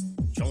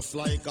 Just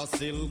like a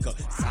silk,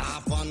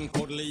 soft and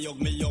cuddly, hug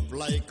me up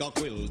like a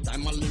quilt.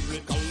 I'm a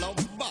lyrical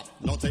lover.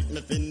 Now take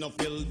me thin or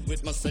filled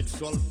with my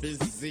sexual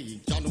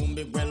physique. You know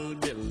me well,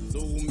 Bill.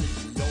 Do me,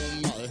 oh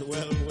my,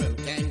 well,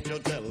 can't you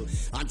tell?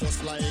 I'm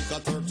just like a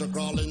turtle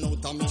crawling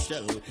out of my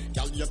shell.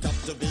 Girl, you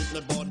captivate my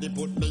body,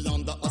 put me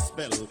under a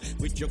spell.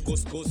 With your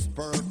couscous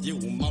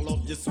perfume, I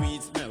love your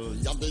sweet smell.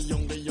 You're the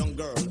young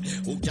girl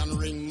who can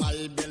ring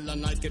my bell,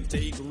 and I can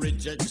take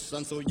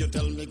rejection. So you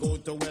tell me go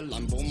to well,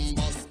 I'm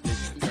bombastic.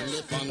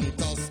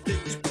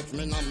 Fantastic, touch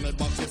me on my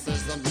back, she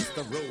says I'm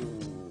Mr. Romantic.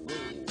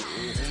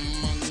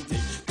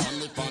 Call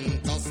me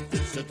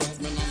fantastic, she touch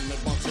me on my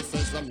back, she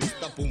says I'm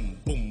Mr.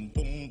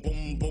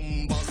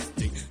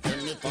 Bombastic. Tell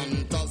me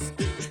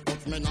fantastic,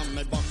 touch me on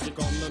my back, she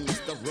call me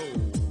Mr.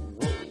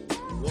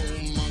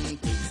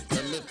 Romantic.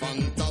 Tell me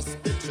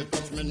fantastic, she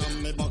touch me on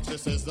my back, she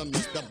says I'm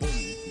Mr.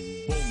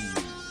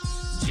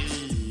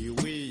 Gee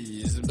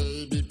whiz,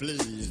 baby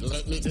please,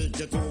 let me take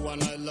you to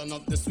an island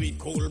of the sweet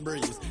cold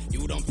breeze.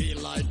 You don't feel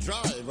like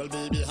drive, well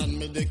baby hand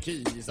me the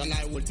keys, and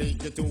I will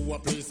take you to a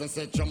place and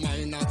set your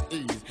mind at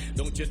ease.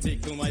 Don't you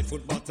tickle my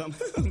foot bottom,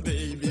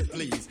 baby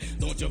please.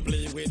 Don't you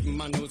play with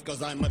my nose,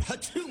 cause I'm a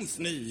hatchoon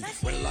sneeze.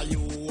 Well are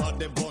you are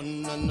the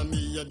bun and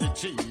me are the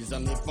cheese,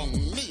 and if I'm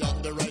me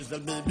are the rice, well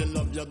baby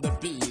love you the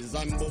peas.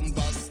 I'm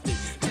bombastic,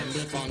 tell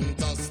me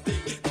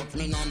fantastic. Touch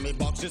me on me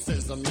box, she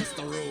says I'm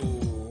Mr.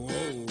 Romantic.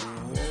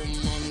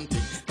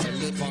 Tell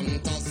me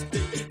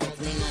fantastic, touch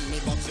me on me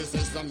box, she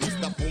says I'm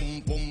Mr.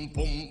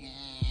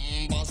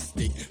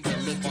 Bombastic. Tell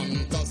me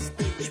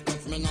fantastic,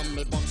 touch me on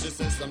me box, she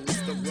says I'm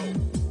Mr.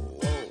 Romantic.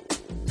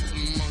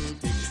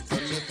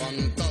 Tell me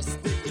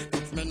fantastic,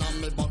 touch me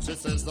on me box, she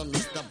says I'm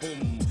Mr.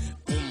 Boom.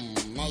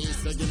 I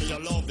say give me your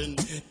lovin',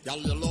 girl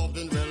your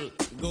lovin' well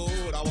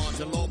good. I want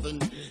your lovin',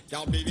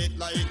 can't be it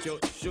like you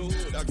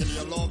should. I give you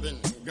your lovin',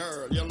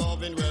 girl your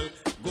lovin' well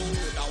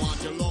good. I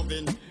want your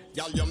lovin',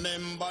 girl you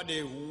remember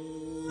the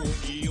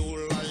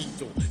you like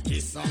to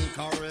kiss and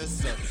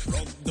caress,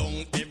 rub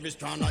down every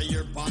strand of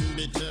your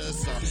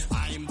bandages.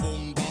 I'm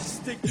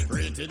bombastic,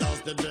 rated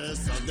as the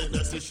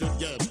best you should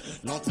get.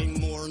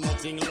 Nothing more,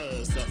 nothing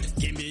less.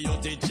 Give me your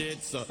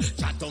digits,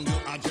 chat on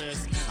your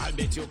address. I'll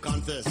bet you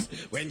confess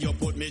when you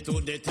put me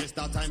to the test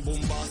that I'm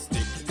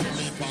bombastic. Tell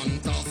me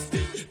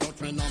fantastic,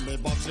 touch me on me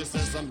box, she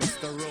says I'm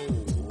Mr.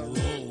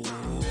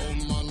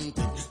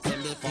 Romantic. Tell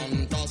me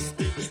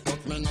fantastic,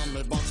 touch me on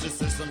me box, she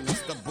says I'm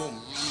Mr.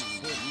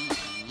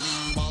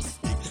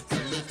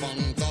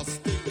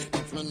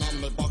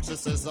 She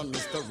says I'm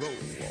Mr.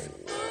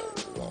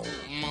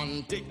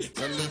 Romantic.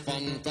 Tell me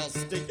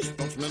fantastic.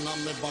 Touch me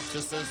on me back. She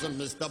says I'm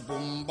Mr.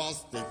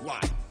 Bombastic. Why?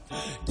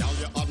 Girl,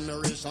 your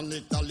admiration,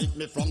 it lit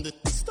me from the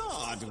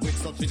start. With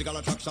some physical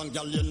attraction,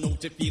 girl, you know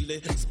to feel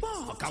the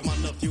spark. I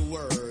want a few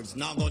words.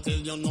 Now go tell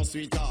you no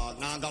sweetheart.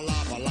 Now go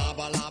lava,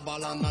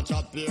 not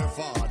chat pure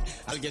fart.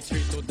 I'll get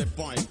straight to the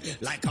point,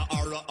 like a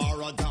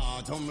aura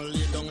dart.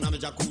 Lay down in my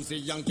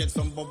jacuzzi and get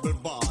some bubble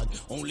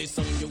bath. Only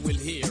song you will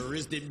hear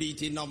is the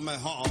beating of my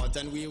heart,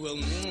 and we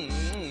will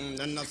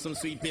and have some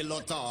sweet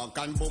pillow talk.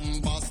 I'm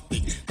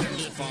bombastic, tell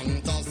me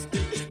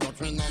fantastic.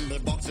 Touch me on the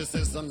box, she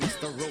says I'm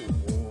Mr.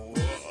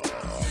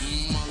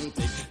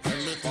 Romantic. Tell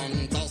me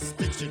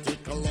fantastic, she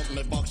tickle up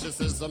my box, she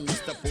says I'm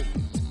Mr. Boom.